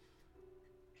silence.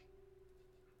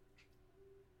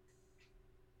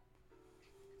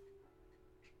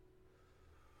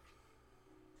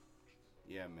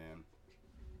 Yeah, man.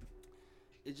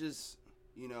 It just,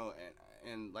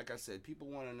 and like I said, people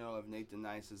want to know if Nathan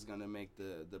Nice is gonna make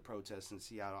the protest in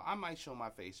Seattle. I might show my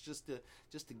face just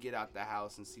to get out the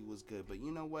house and see what's good. But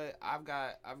you know what? I've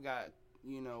got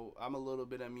I'm a little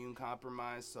bit immune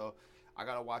compromised, so I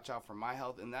gotta watch out for my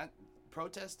health. And that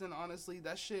protesting, honestly,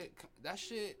 that shit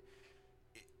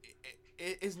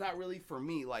it's not really for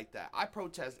me like that. I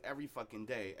protest every fucking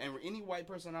day, and any white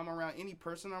person I'm around,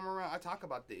 I talk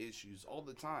about the issues all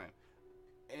the time.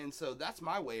 And so that's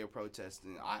my way of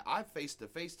protesting. I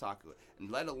face-to-face talk, and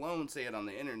let alone say it on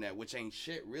the internet, which ain't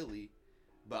shit really.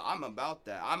 But I'm about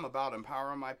that. I'm about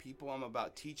empowering my people. I'm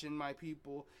about teaching my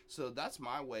people. So that's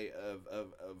my way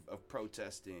of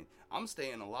protesting. I'm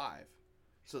staying alive.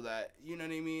 So that, you know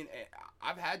what I mean?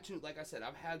 I've had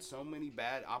so many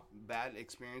bad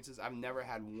experiences. I've never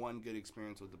had one good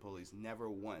experience with the police. Never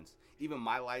once. Even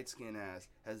my light skin ass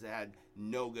has had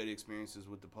no good experiences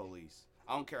with the police.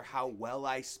 I don't care how well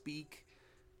I speak.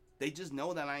 They just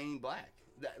know that I ain't black.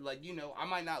 I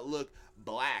might not look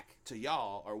black to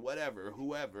y'all or whatever,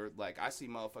 whoever. Like, I see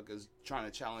motherfuckers trying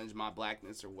to challenge my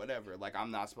blackness or whatever. Like,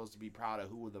 I'm not supposed to be proud of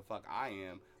who the fuck I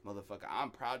am, motherfucker.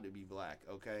 I'm proud to be black,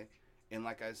 okay? And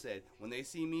like I said, when they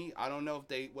see me, I don't know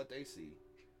what they see.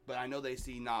 But I know they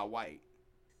see not white.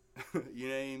 You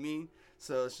know what I mean?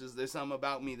 So it's just, there's something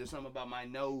about me. There's something about my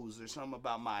nose. There's something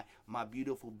about my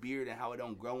beautiful beard and how it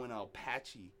don't grow in all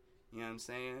patchy. You know what I'm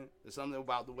saying? There's something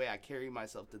about the way I carry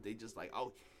myself that they just like,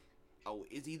 oh,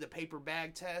 is he the paper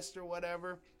bag test or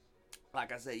whatever?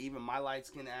 Like I said, even my light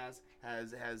skin ass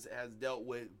has dealt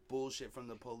with bullshit from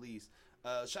the police.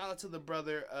 Shout out to the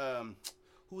brother,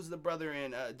 who's the brother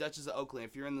in Duchess of Oakland?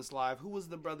 If you're in this live, who was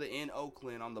the brother in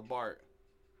Oakland on the BART?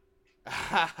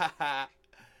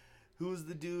 Who's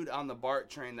the dude on the BART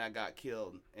train that got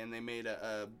killed? And they made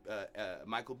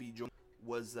Michael B. Jordan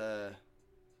was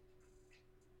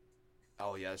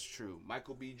oh yeah, it's true.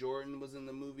 Michael B. Jordan was in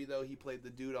the movie though. He played the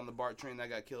dude on the BART train that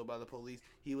got killed by the police.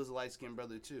 He was a light-skinned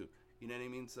brother too. You know what I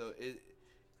mean? So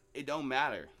it don't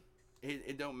matter.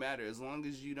 It don't matter as long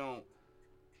as you don't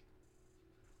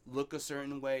look a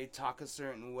certain way, talk a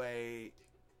certain way,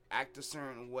 act a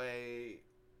certain way.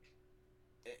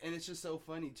 And it's just so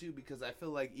funny too, because I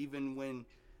feel like even when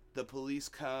the police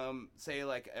come, say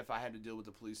like if I had to deal with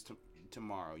the police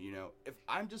tomorrow, if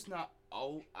I'm just not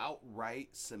outright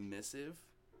submissive,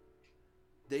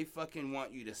 they fucking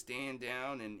want you to stand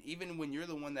down. And even when you're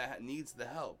the one that needs the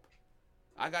help,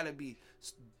 I gotta be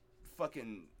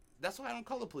fucking, that's why I don't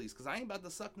call the police, because I ain't about to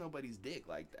suck nobody's dick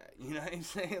like that. You know what I'm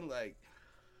saying? Like,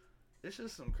 it's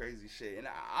just some crazy shit. And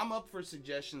I'm up for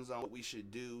suggestions on what we should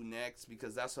do next,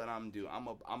 because that's what I'm doing.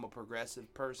 I'm a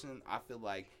progressive person. I feel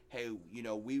like, hey,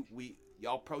 we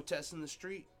y'all protest in the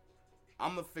street.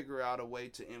 I'm going to figure out a way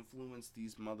to influence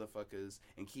these motherfuckers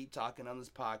and keep talking on this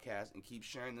podcast and keep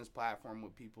sharing this platform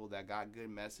with people that got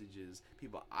good messages,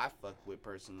 people I fuck with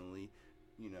personally,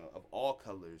 of all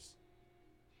colors,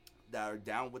 that are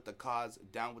down with the cause,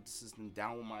 down with the system,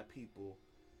 down with my people.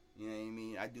 You know what I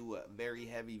mean? I do a very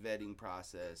heavy vetting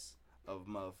process of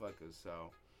motherfuckers.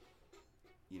 So,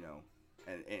 you know,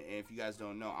 and if you guys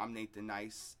don't know, I'm Nathan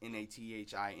Nice,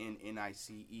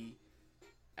 NATHINNICE,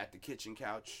 at the Kitchen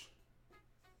Couch.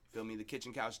 Feel me?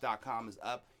 TheKitchenCouch.com is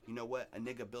up. You know what? A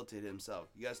nigga built it himself.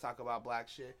 You guys talk about black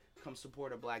shit. Come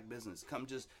support a black business. Come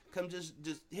just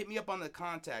hit me up on the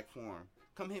contact form.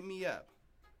 Come hit me up.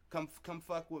 Come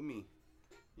fuck with me.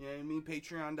 You know what I mean?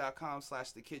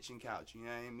 Patreon.com/TheKitchenCouch. You know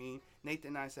what I mean?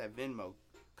 Nathan Nice at Venmo.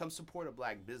 Come support a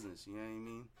black business. You know what I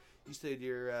mean? You said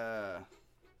you're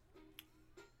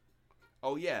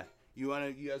Oh yeah. You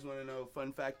guys wanna know a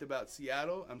fun fact about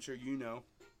Seattle? I'm sure you know.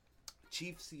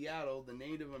 Chief Seattle, the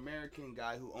Native American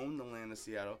guy who owned the land of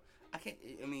Seattle.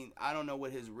 I don't know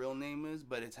what his real name is,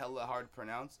 but it's hella hard to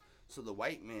pronounce. So the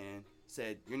white man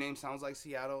said, "Your name sounds like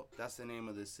Seattle. That's the name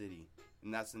of the city,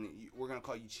 and we're gonna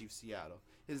call you Chief Seattle."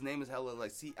 His name is hella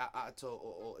like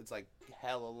it's like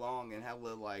hella long and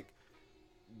hella like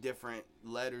different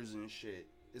letters and shit.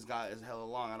 This guy is hella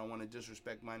long. I don't want to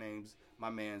disrespect my man's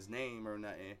name or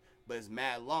nothing, but it's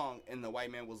mad long. And the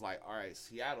white man was like, "All right,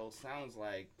 Seattle sounds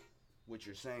like what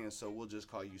you're saying, so we'll just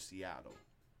call you Seattle."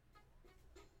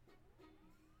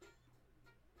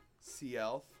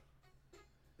 Sealth?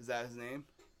 Is that his name?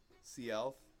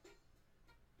 Sealth?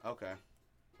 Okay.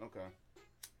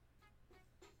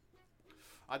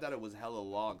 I thought it was hella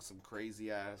long, some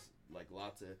crazy ass, like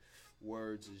lots of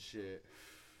words and shit.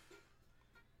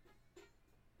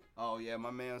 Oh yeah,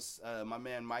 my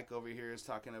man Mike over here is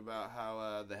talking about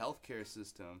how the healthcare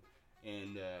system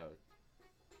and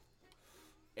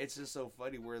it's just so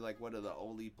funny. We're like one of the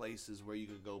only places where you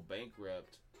could go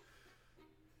bankrupt.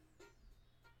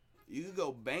 You could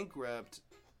go bankrupt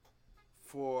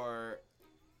for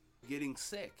getting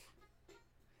sick.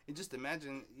 And just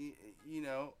imagine, you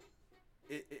know,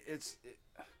 it's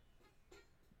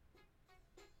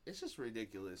just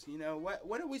ridiculous. You know,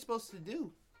 what are we supposed to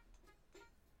do?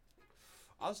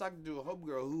 I was talking to a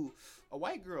homegirl a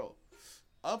white girl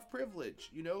of privilege,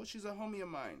 you know, she's a homie of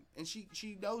mine, and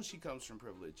she knows she comes from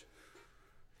privilege.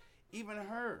 Even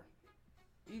her,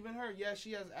 yeah,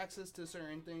 she has access to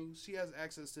certain things. She has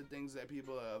access to things that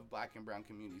people of black and brown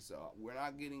communities. So we're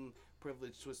not getting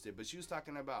privilege twisted. But she was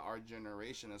talking about our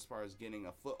generation as far as getting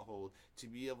a foothold to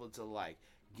be able to like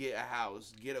get a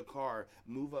house, get a car,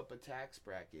 move up a tax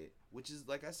bracket, which is,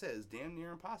 like I said, is damn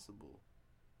near impossible.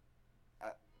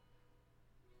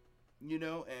 You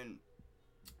know, and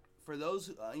for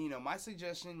those,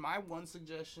 my one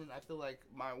suggestion, I feel like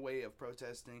my way of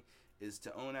protesting is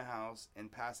to own a house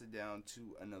and pass it down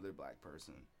to another black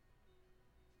person.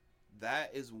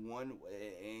 That is one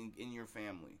in your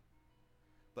family.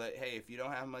 But hey, if you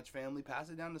don't have much family, pass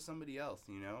it down to somebody else,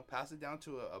 you know? Pass it down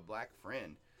to a black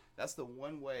friend. That's the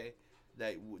one way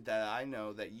that I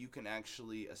know that you can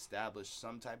actually establish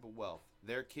some type of wealth.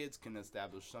 Their kids can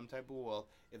establish some type of wealth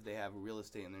if they have real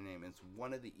estate in their name. It's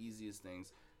one of the easiest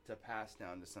things to pass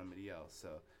down to somebody else.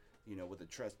 So, you know, with a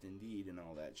trust in deed and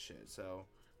all that shit. So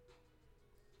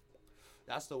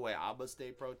that's the way I'ma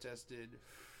stay protested.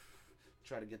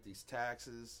 Try to get these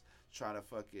taxes. Try to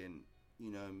fucking,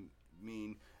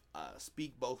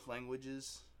 speak both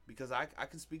languages. Because I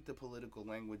can speak the political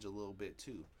language a little bit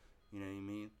too. You know what I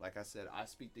mean? Like I said, I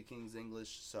speak the King's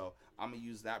English. So I'm going to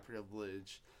use that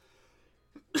privilege.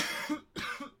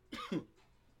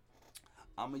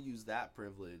 I'm going to use that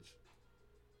privilege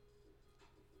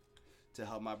to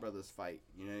help my brothers fight.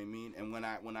 You know what I mean? And when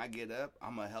I get up,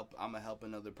 I'm gonna help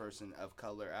another person of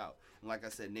color out. And like I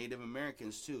said, Native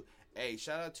Americans too. Hey,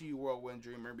 shout out to you, Whirlwind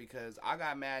Dreamer, because I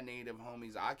got mad Native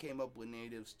homies. I came up with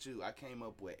natives too. I came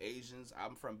up with Asians.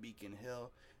 I'm from Beacon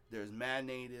Hill. There's mad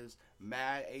natives,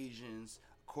 mad Asians,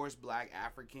 of course black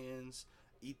Africans,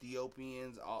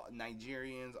 Ethiopians, all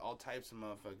Nigerians, all types of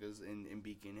motherfuckers in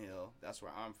Beacon Hill. That's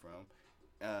where I'm from.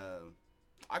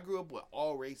 I grew up with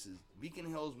all races. Beacon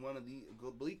Hill is one of the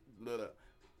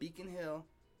Beacon Hill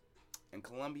and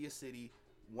Columbia City,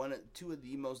 two of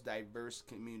the most diverse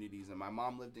communities. And my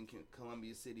mom lived in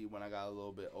Columbia City when I got a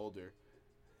little bit older,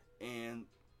 and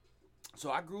so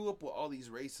I grew up with all these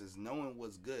races, knowing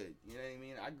what's good. You know what I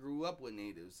mean? I grew up with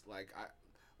natives.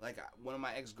 One of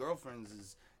my ex-girlfriends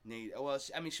is native. Well,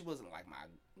 she wasn't like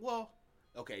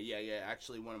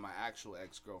actually one of my actual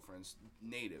ex-girlfriends,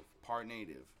 native, part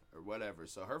native or whatever.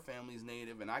 So her family's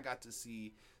native, and I got to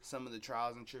see some of the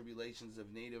trials and tribulations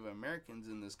of Native Americans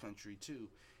in this country too.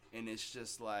 And it's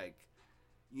just like,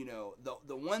 you know,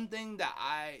 the one thing that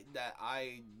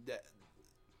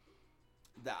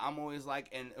I'm always like,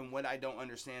 and what I don't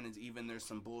understand is even there's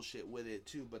some bullshit with it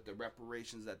too, but the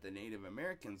reparations that the Native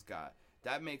Americans got,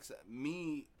 that makes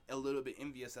me a little bit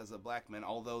envious as a black man,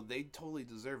 although they totally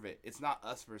deserve it. It's not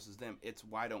us versus them. It's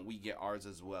why don't we get ours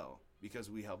as well? Because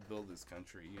we helped build this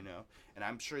country, you know? And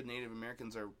I'm sure Native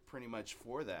Americans are pretty much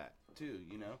for that, too,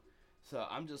 you know? So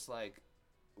I'm just like,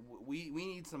 we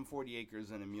need some 40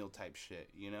 acres and a meal type shit,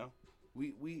 you know?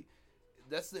 We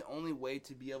that's the only way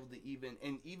to be able to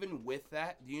even with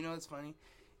that, do you know what's funny?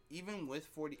 Even with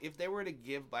 40, if they were to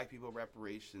give black people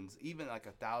reparations, even like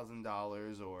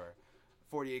 $1,000 or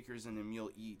 40 acres and a meal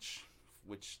each,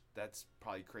 which that's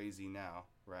probably crazy now,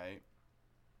 right?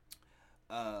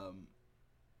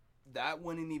 That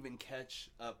wouldn't even catch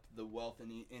up the wealth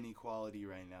and inequality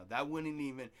right now. That would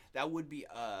be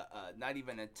not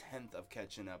even a tenth of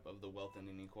catching up of the wealth and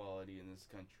inequality in this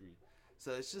country.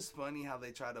 So it's just funny how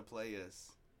they try to play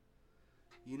us.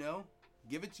 You know?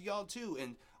 Give it to y'all too.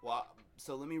 And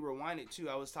so let me rewind it too.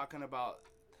 I was talking about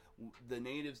the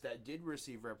natives that did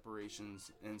receive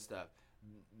reparations and stuff.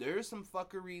 There's some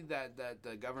fuckery that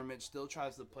the government still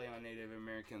tries to play on Native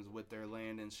Americans with their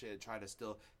land and shit. Try to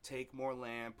still take more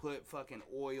land, put fucking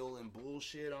oil and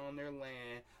bullshit on their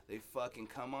land. They fucking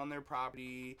come on their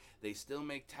property. They still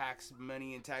make tax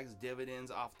money and tax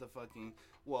dividends off the fucking,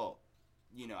 well,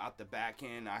 you know, out the back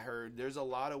end. I heard there's a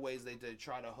lot of ways they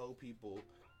try to hoe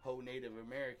Native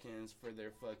Americans for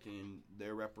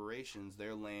their reparations,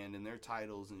 their land and their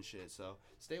titles and shit. So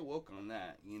stay woke on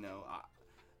that, you know.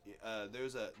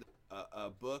 There's a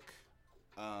book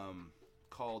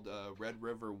called Red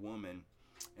River Woman,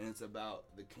 and it's about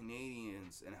the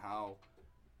Canadians and how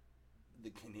the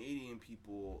Canadian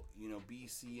people, you know,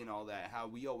 BC and all that, how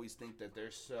we always think that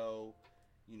they're so,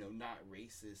 you know, not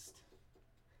racist.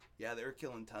 Yeah, they're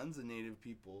killing tons of Native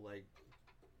people. Like,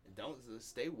 don't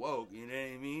stay woke. You know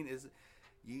what I mean?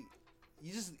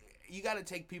 You got to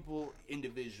take people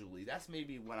individually. That's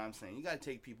maybe what I'm saying. You got to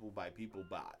take people by.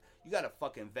 You got to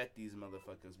fucking vet these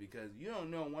motherfuckers, because you don't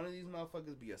know, one of these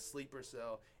motherfuckers be a sleeper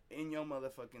cell in your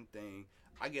motherfucking thing.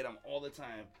 I get them all the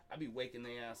time. I be waking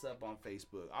their ass up on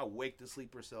Facebook. I wake the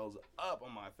sleeper cells up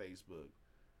on my Facebook.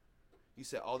 You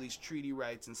said all these treaty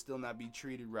rights and still not be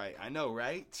treated right. I know,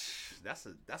 right? That's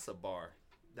a bar.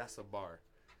 That's a bar.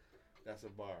 That's a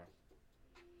bar.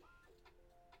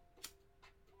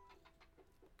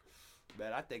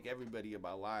 Man, I think everybody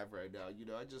about live right now. You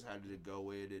know, I just had to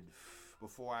go in and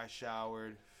before I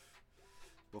showered,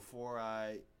 before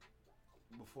I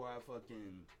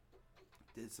fucking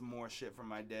did some more shit for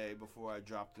my day, before I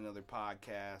dropped another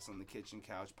podcast on the Kitchen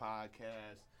Couch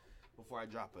Podcast, before I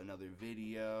drop another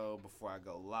video, before I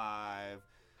go live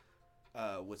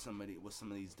with some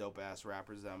of these dope ass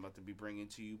rappers that I'm about to be bringing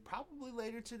to you probably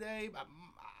later today.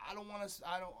 I don't want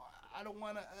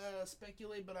to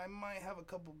speculate, but I might have a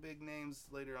couple big names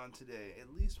later on today.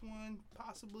 At least one,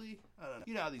 possibly. I don't know.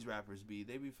 You know how these rappers be.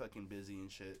 They be fucking busy and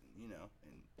shit, you know,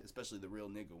 and especially the real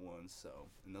nigga ones. So,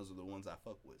 and those are the ones I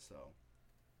fuck with. So,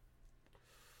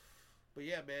 but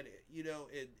yeah, man, you know,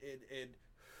 it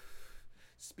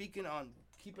speaking on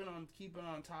keeping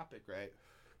on topic, right?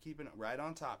 Keeping it right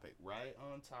on topic, right?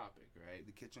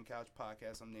 The Kitchen Couch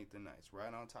Podcast. I'm Nathan Nice.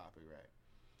 Right on topic, right?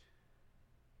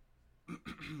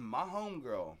 My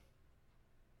homegirl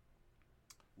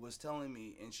was telling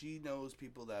me, and she knows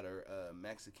people that are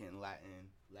Mexican,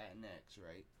 Latinx,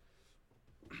 right?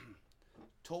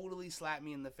 Totally slapped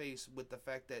me in the face with the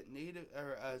fact that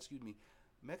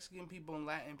Mexican people and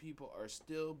Latin people are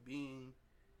still being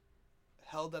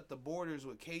held at the borders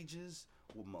with cages,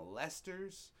 with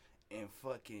molesters, and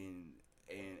fucking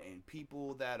and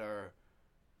people that are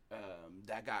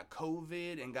that got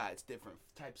COVID and got different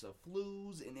types of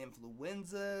flus and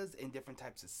influenzas and different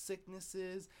types of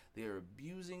sicknesses. They're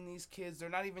abusing these kids. They're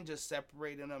not even just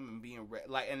separating them and being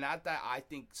and not that I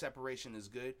think separation is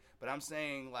good, but I'm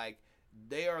saying like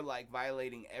they are like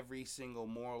violating every single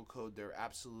moral code there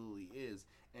absolutely is.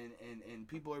 And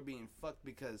people are being fucked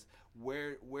because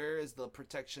where is the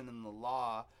protection in the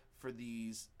law for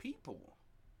these people?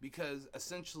 Because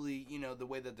essentially, you know, the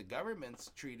way that the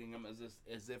government's treating them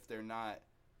as if they're not,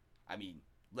 I mean,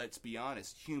 let's be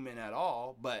honest, human at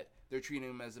all, but they're treating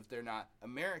them as if they're not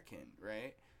American,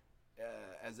 right?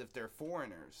 As if they're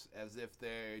foreigners, as if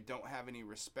they don't have any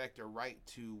respect or right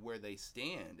to where they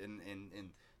stand, and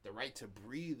the right to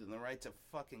breathe and the right to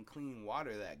fucking clean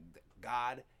water, that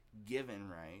God-given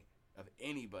right of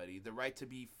anybody, the right to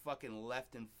be fucking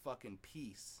left in fucking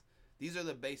peace. These are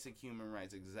the basic human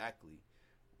rights, exactly.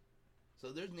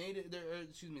 So there's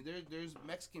there's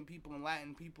Mexican people and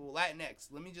Latin people, Latinx.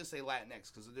 Let me just say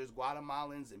Latinx, because there's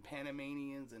Guatemalans and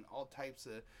Panamanians and all types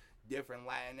of different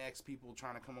Latinx people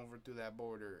trying to come over through that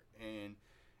border and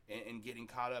getting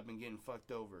caught up and getting fucked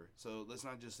over. So let's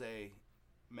not just say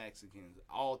Mexicans,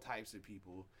 all types of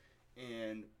people,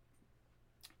 and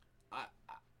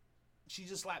she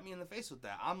just slapped me in the face with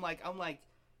that. I'm like,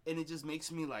 and it just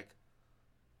makes me like,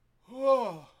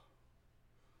 oh,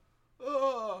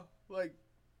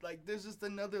 like there's just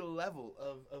another level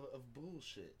of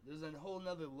bullshit. There's a whole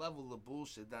nother level of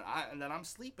bullshit that I'm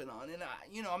sleeping on, and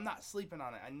I'm not sleeping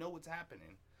on it. I know what's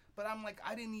happening, but I'm like,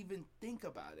 I didn't even think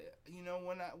about it.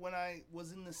 When I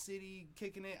was in the city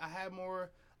kicking it, I had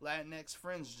more Latinx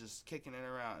friends just kicking it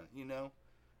around,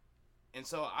 and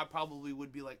so I probably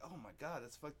would be like, oh my god,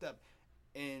 that's fucked up.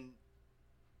 And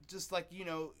just like,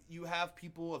 you have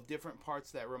people of different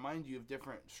parts that remind you of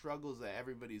different struggles that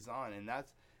everybody's on, and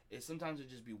sometimes it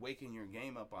just be waking your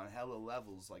game up on hella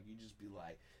levels. Like, you just be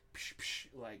like, psh, psh,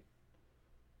 like,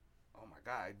 oh my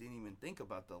god, I didn't even think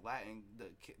about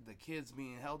the kids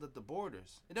being held at the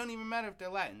borders. It don't even matter if they're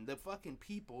Latin. The fucking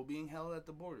people being held at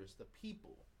the borders. The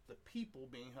people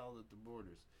being held at the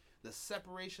borders. The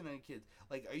separation of the kids.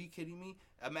 Like, are you kidding me?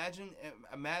 Imagine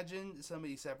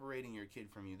somebody separating your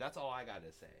kid from you. That's all I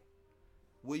gotta say.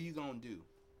 What are you gonna do?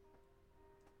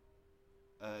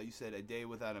 You said A Day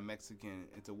Without a Mexican.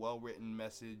 It's a well-written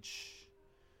message,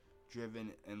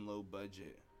 driven and low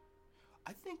budget.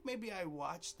 I think maybe I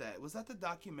watched that. Was that the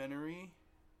documentary?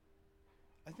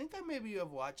 I think I maybe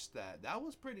have watched that. That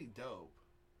was pretty dope.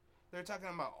 They're talking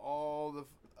about all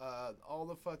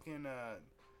the fucking. I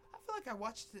feel like I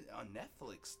watched it on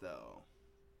Netflix though.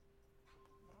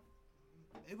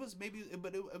 It was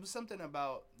but it was something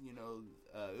about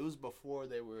it was before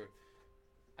they were.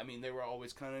 I mean, they were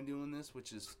always kind of doing this,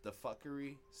 which is the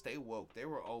fuckery. Stay woke. They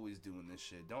were always doing this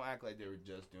shit. Don't act like they were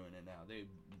just doing it now.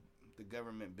 The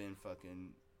government been fucking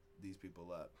these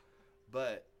people up,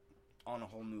 but on a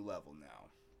whole new level now.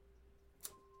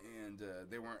 And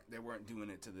they weren't doing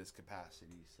it to this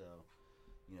capacity. So,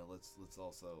 let's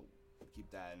also keep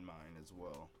that in mind as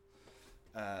well.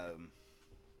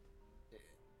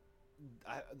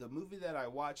 The movie that I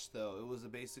watched, though, it was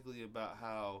basically about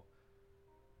how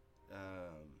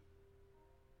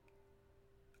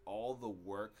all the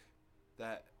work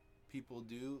that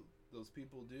those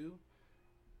people do,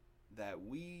 that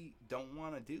we don't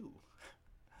want to do.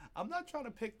 I'm not trying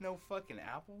to pick no fucking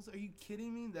apples. Are you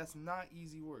kidding me? That's not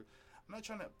easy work. I'm not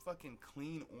trying to fucking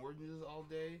clean oranges all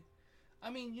day. I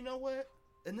mean, you know what?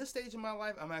 In this stage of my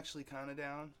life, I'm actually kind of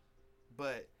down,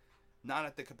 but not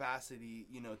at the capacity,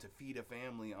 to feed a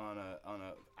family on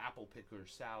a apple picker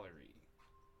salary.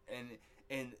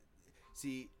 And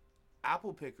see,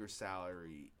 apple picker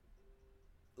salary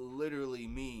literally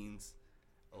means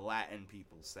Latin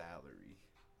people's salary.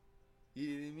 You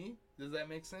know what I mean? Does that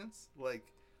make sense? Like,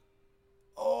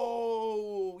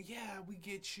 oh yeah, we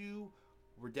get you.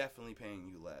 We're definitely paying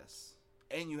you less,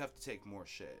 and you have to take more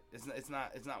shit. It's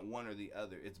not one or the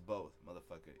other. It's both,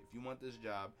 motherfucker. If you want this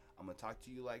job, I'm gonna talk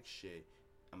to you like shit.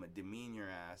 I'm gonna demean your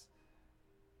ass,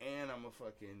 and I'm gonna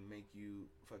fucking make you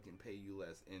fucking pay you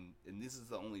less. And this is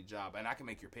the only job, and I can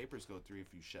make your papers go through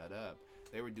if you shut up.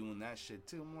 They were doing that shit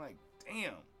too. I'm like,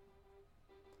 damn.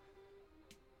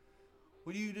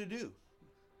 What are you to do?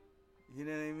 You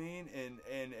know what I mean?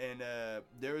 And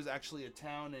there was actually a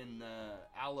town in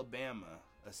Alabama,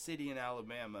 a city in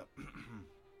Alabama,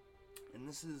 and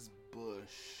this is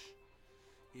Bush.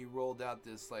 He rolled out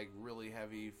this like really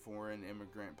heavy foreign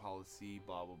immigrant policy,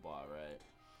 blah blah blah, right?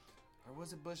 Or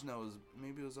was it Bush? No,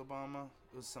 maybe it was Obama.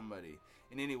 It was somebody.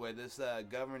 And anyway, this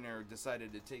governor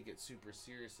decided to take it super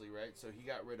seriously, right? So he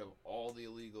got rid of all the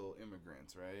illegal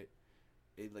immigrants, right?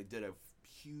 It like did a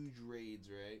huge raids,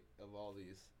 right, of all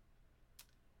these.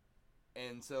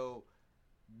 And so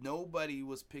nobody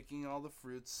was picking all the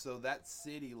fruits, so that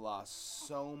city lost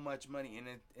so much money, and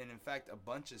in fact a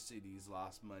bunch of cities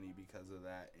lost money because of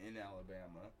that in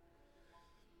Alabama.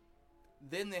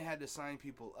 Then they had to sign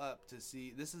people up to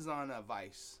see. This is on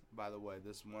Vice, by the way,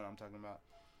 this one I'm talking about.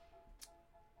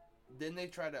 Then they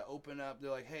try to open up. They're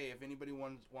like, hey, if anybody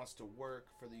wants to work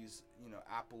for these,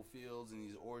 apple fields and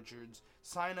these orchards,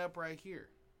 sign up right here.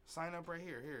 Sign up right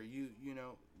here. Here,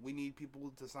 we need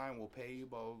people to sign. We'll pay you,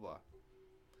 blah, blah, blah.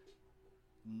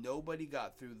 Nobody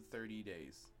got through the 30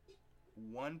 days.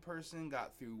 One person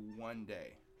got through one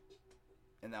day.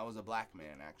 And that was a black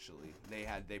man, actually.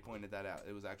 They pointed that out.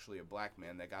 It was actually a black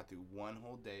man that got through one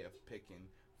whole day of picking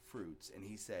fruits. And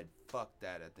he said, fuck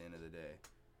that at the end of the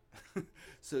day.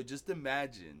 So just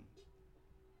imagine.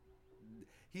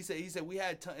 He said we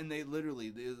had and they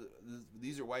literally,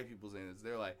 these are white people saying this.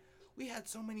 They're like, we had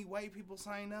so many white people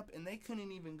sign up and they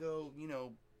couldn't even go,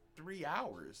 3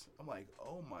 hours. I'm like,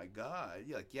 oh my God.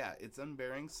 You're like, yeah, it's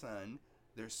unbearing sun.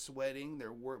 They're sweating.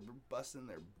 They're busting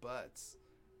their butts.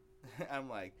 I'm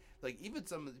like even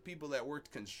some of the people that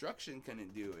worked construction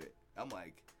couldn't do it. I'm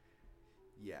like,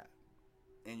 yeah.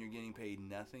 And you're getting paid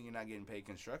nothing. You're not getting paid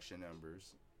construction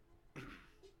numbers.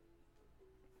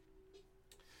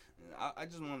 I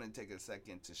just want to take a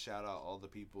second to shout out all the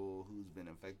people who's been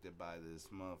affected by this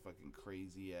motherfucking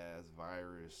crazy ass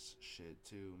virus shit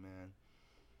too, man.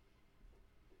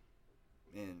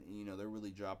 And, you know, they're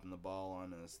really dropping the ball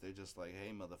on us. They're just like,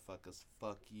 hey, motherfuckers,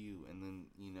 fuck you. And then,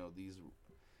 you know, these...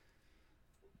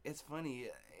 It's funny.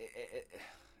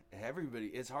 Everybody...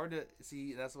 It's hard to...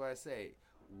 See, that's why I say,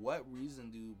 what reason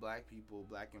do black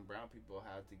and brown people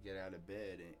have to get out of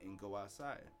bed and go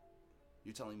outside?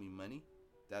 You're telling me money?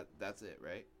 That's it,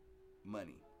 right?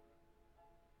 Money.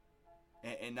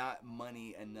 And not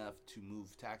money enough to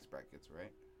move tax brackets,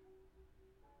 right?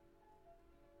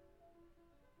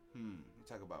 You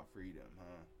talk about freedom,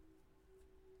 huh?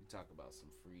 You talk about some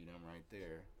freedom right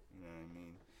there. You know what I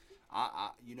mean?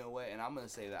 You know what? And I'm going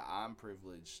to say that I'm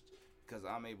privileged because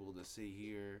I'm able to sit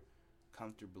here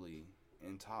comfortably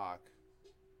and talk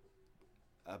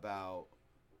about,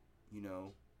 you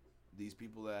know, these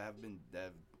people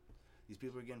these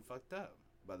people are getting fucked up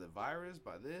by the virus,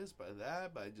 by this, by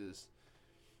that, by just,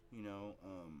 you know,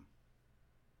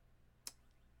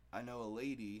 I know a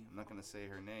lady, I'm not going to say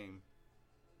her name,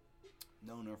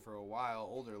 known her for a while,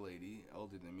 older lady,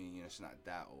 older than me, you know, she's not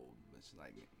that old, but she's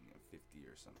like, you know, 50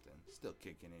 or something, still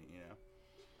kicking it, you know.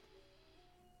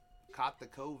 Caught the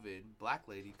COVID, black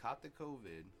lady caught the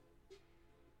COVID.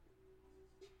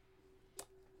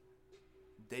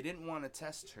 They didn't want to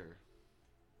test her.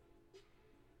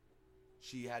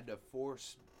 She had to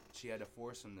force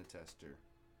them to test her.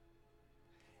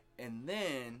 And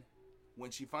then when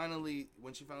she finally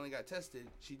got tested,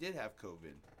 she did have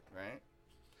COVID, right?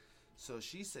 So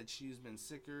she said she's been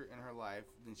sicker in her life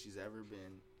than she's ever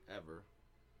been, ever.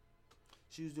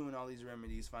 She was doing all these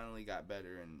remedies, finally got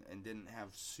better, and didn't have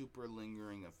super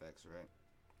lingering effects, right?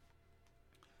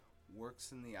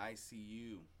 Works in the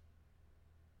ICU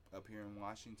up here in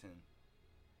Washington.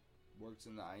 Works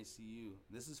in the ICU.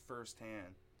 This is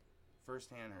firsthand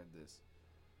heard this.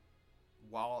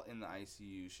 While in the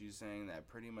ICU, she's saying that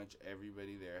pretty much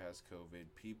everybody there has COVID.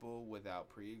 People without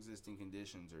pre-existing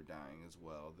conditions are dying as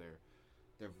well.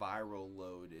 Their viral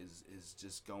load is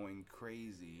just going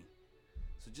crazy.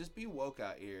 So just be woke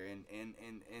out here. And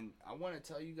I want to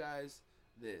tell you guys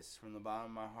this from the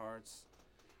bottom of my hearts.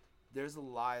 There's a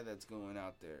lie that's going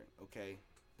out there, okay,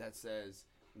 that says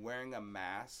wearing a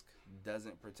mask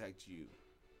doesn't protect you.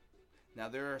 Now,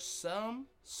 there are some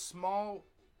small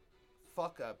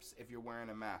fuck-ups if you're wearing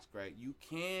a mask, right? You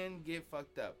can get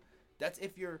fucked up. That's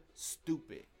if you're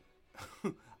stupid.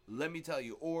 Let me tell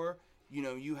you. Or, you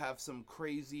know, you have some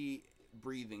crazy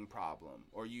breathing problem.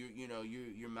 Or,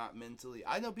 you're not mentally...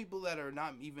 I know people that are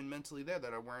not even mentally there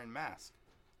that are wearing masks.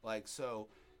 Like, so,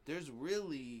 there's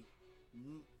really...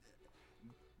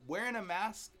 Wearing a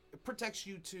mask, it protects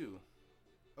you too.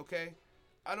 Okay?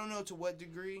 I don't know to what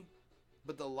degree,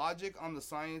 but the logic on the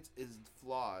science is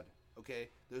flawed. Okay?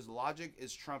 There's logic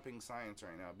is trumping science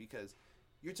right now because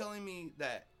you're telling me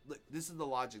that, look, this is the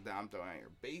logic that I'm throwing out here.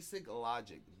 Basic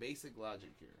logic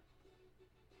here.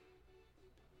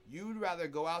 You'd rather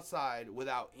go outside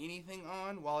without anything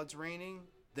on while it's raining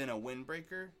than a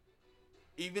windbreaker?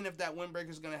 Even if that windbreaker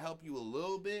is going to help you a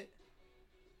little bit,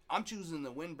 I'm choosing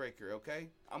the windbreaker, okay?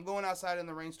 I'm going outside in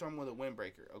the rainstorm with a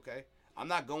windbreaker, okay? I'm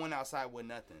not going outside with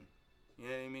nothing. You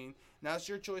know what I mean? Now, it's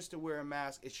your choice to wear a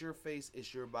mask. It's your face.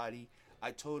 It's your body.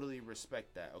 I totally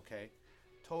respect that, okay?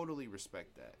 Totally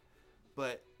respect that.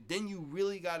 But then you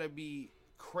really got to be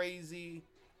crazy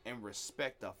and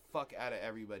respect the fuck out of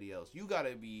everybody else. You got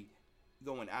to be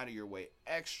going out of your way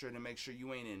extra to make sure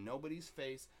you ain't in nobody's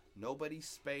face, nobody's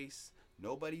space,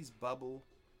 nobody's bubble.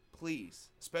 Please.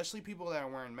 Especially people that are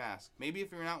wearing masks. Maybe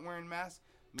if you're not wearing masks,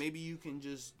 maybe you can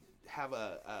just have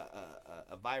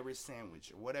a virus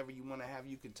sandwich or whatever you want to have.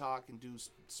 You can talk and do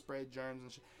spread germs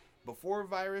and shit. Before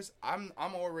virus, I'm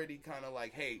already kind of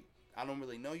like, hey, I don't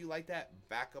really know you like that.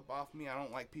 Back up off me. I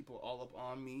don't like people all up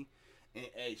on me. And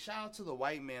hey, shout out to the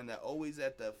white man that always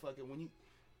at the fucking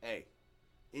hey,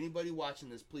 anybody watching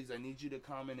this, please, I need you to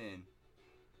comment in.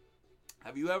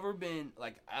 Have you ever been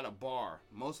like at a bar?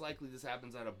 Most likely this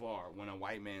happens at a bar when a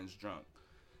white man's drunk.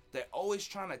 They're always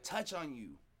trying to touch on you.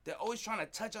 They're always trying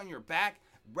to touch on your back,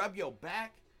 rub your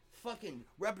back, fucking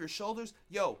rub your shoulders.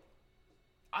 Yo,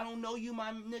 I don't know you,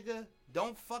 my nigga.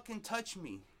 Don't fucking touch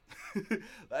me.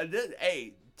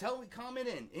 Hey, tell me, comment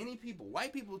in. Any people,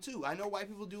 white people too. I know white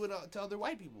people do it to other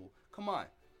white people. Come on,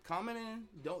 comment in.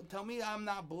 Don't tell me I'm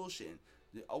not bullshitting.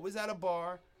 They're always at a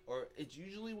bar. Or it's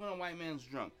usually when a white man's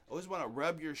drunk. Always want to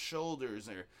rub your shoulders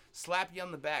or slap you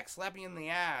on the back, slap you in the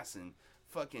ass, and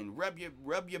fucking rub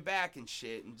your back and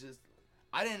shit. And just,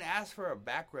 I didn't ask for a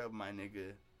back rub, my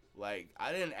nigga. Like,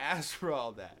 I didn't ask for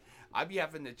all that. I be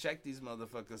having to check these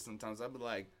motherfuckers sometimes. I be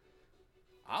like,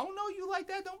 I don't know you like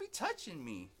that. Don't be touching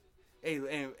me.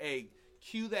 Hey,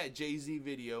 cue that Jay-Z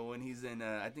video when he's in,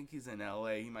 I think he's in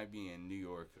L.A. He might be in New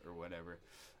York or whatever.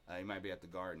 He might be at the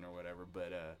Garden or whatever.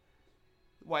 But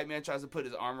white man tries to put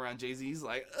his arm around Jay-Z. He's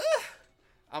like, ugh,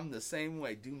 I'm the same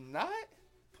way. Do not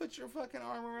put your fucking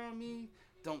arm around me.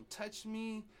 Don't touch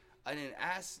me. I didn't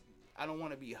ask. I don't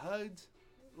want to be hugged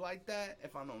like that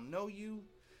if I don't know you.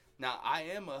 Now, I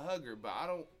am a hugger, but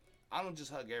I don't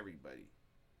just hug everybody.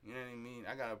 You know what I mean?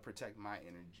 I gotta protect my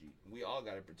energy. We all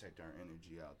gotta protect our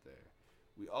energy out there.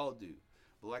 We all do.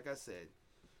 But like I said,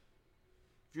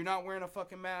 if you're not wearing a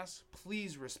fucking mask,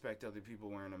 please respect other people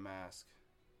wearing a mask.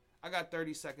 I got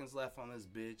 30 seconds left on this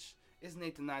bitch. It's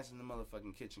Nathan Nice in the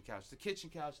motherfucking Kitchen Couch.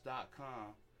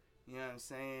 TheKitchenCouch.com. You know what I'm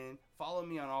saying? Follow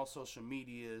me on all social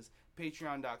medias.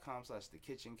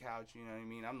 Patreon.com/TheKitchenCouch. You know what I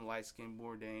mean? I'm the light-skinned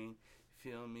Bourdain.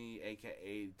 Feel me?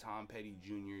 A.K.A. Tom Petty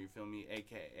Jr. You feel me?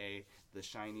 A.K.A. the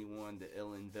shiny one, the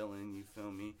illin villain. You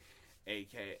feel me?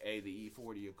 A.K.A. the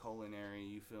E40 of culinary.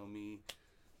 You feel me?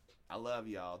 I love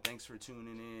y'all. Thanks for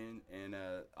tuning in. And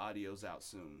audio's out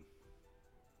soon.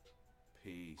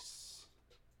 Peace.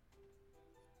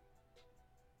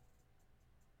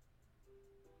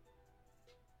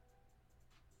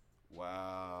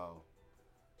 Wow.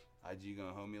 IG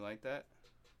gonna hold me like that?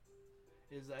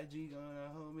 Is IG gonna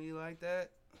hold me like that?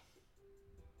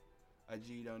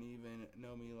 IG don't even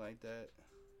know me like that.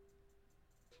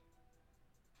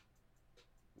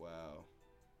 Wow.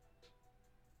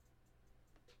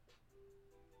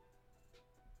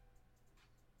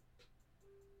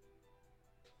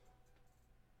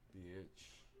 Bitch.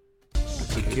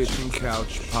 The Kitchen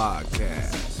Couch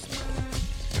Podcast.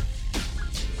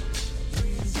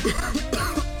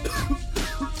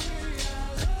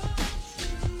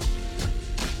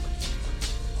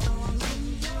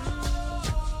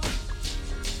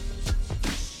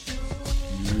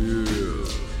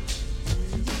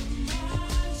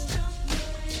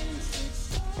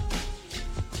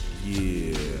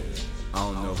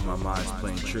 My mind's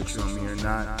playing tricks on me or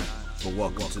not, but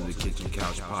welcome to the Kitchen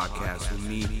Couch Podcast with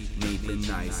me, Nathan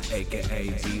Nice, aka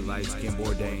the Light Skin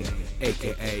Bourdain,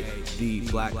 aka the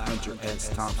Black Hunter S.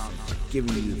 Thompson,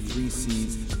 giving you the 3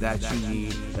 C's that you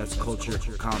need. That's culture,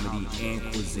 comedy, and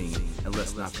cuisine. And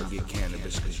let's not forget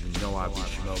cannabis, because you know I be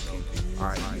smoking.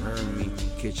 Alright, you heard me.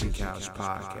 Kitchen Couch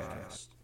Podcast.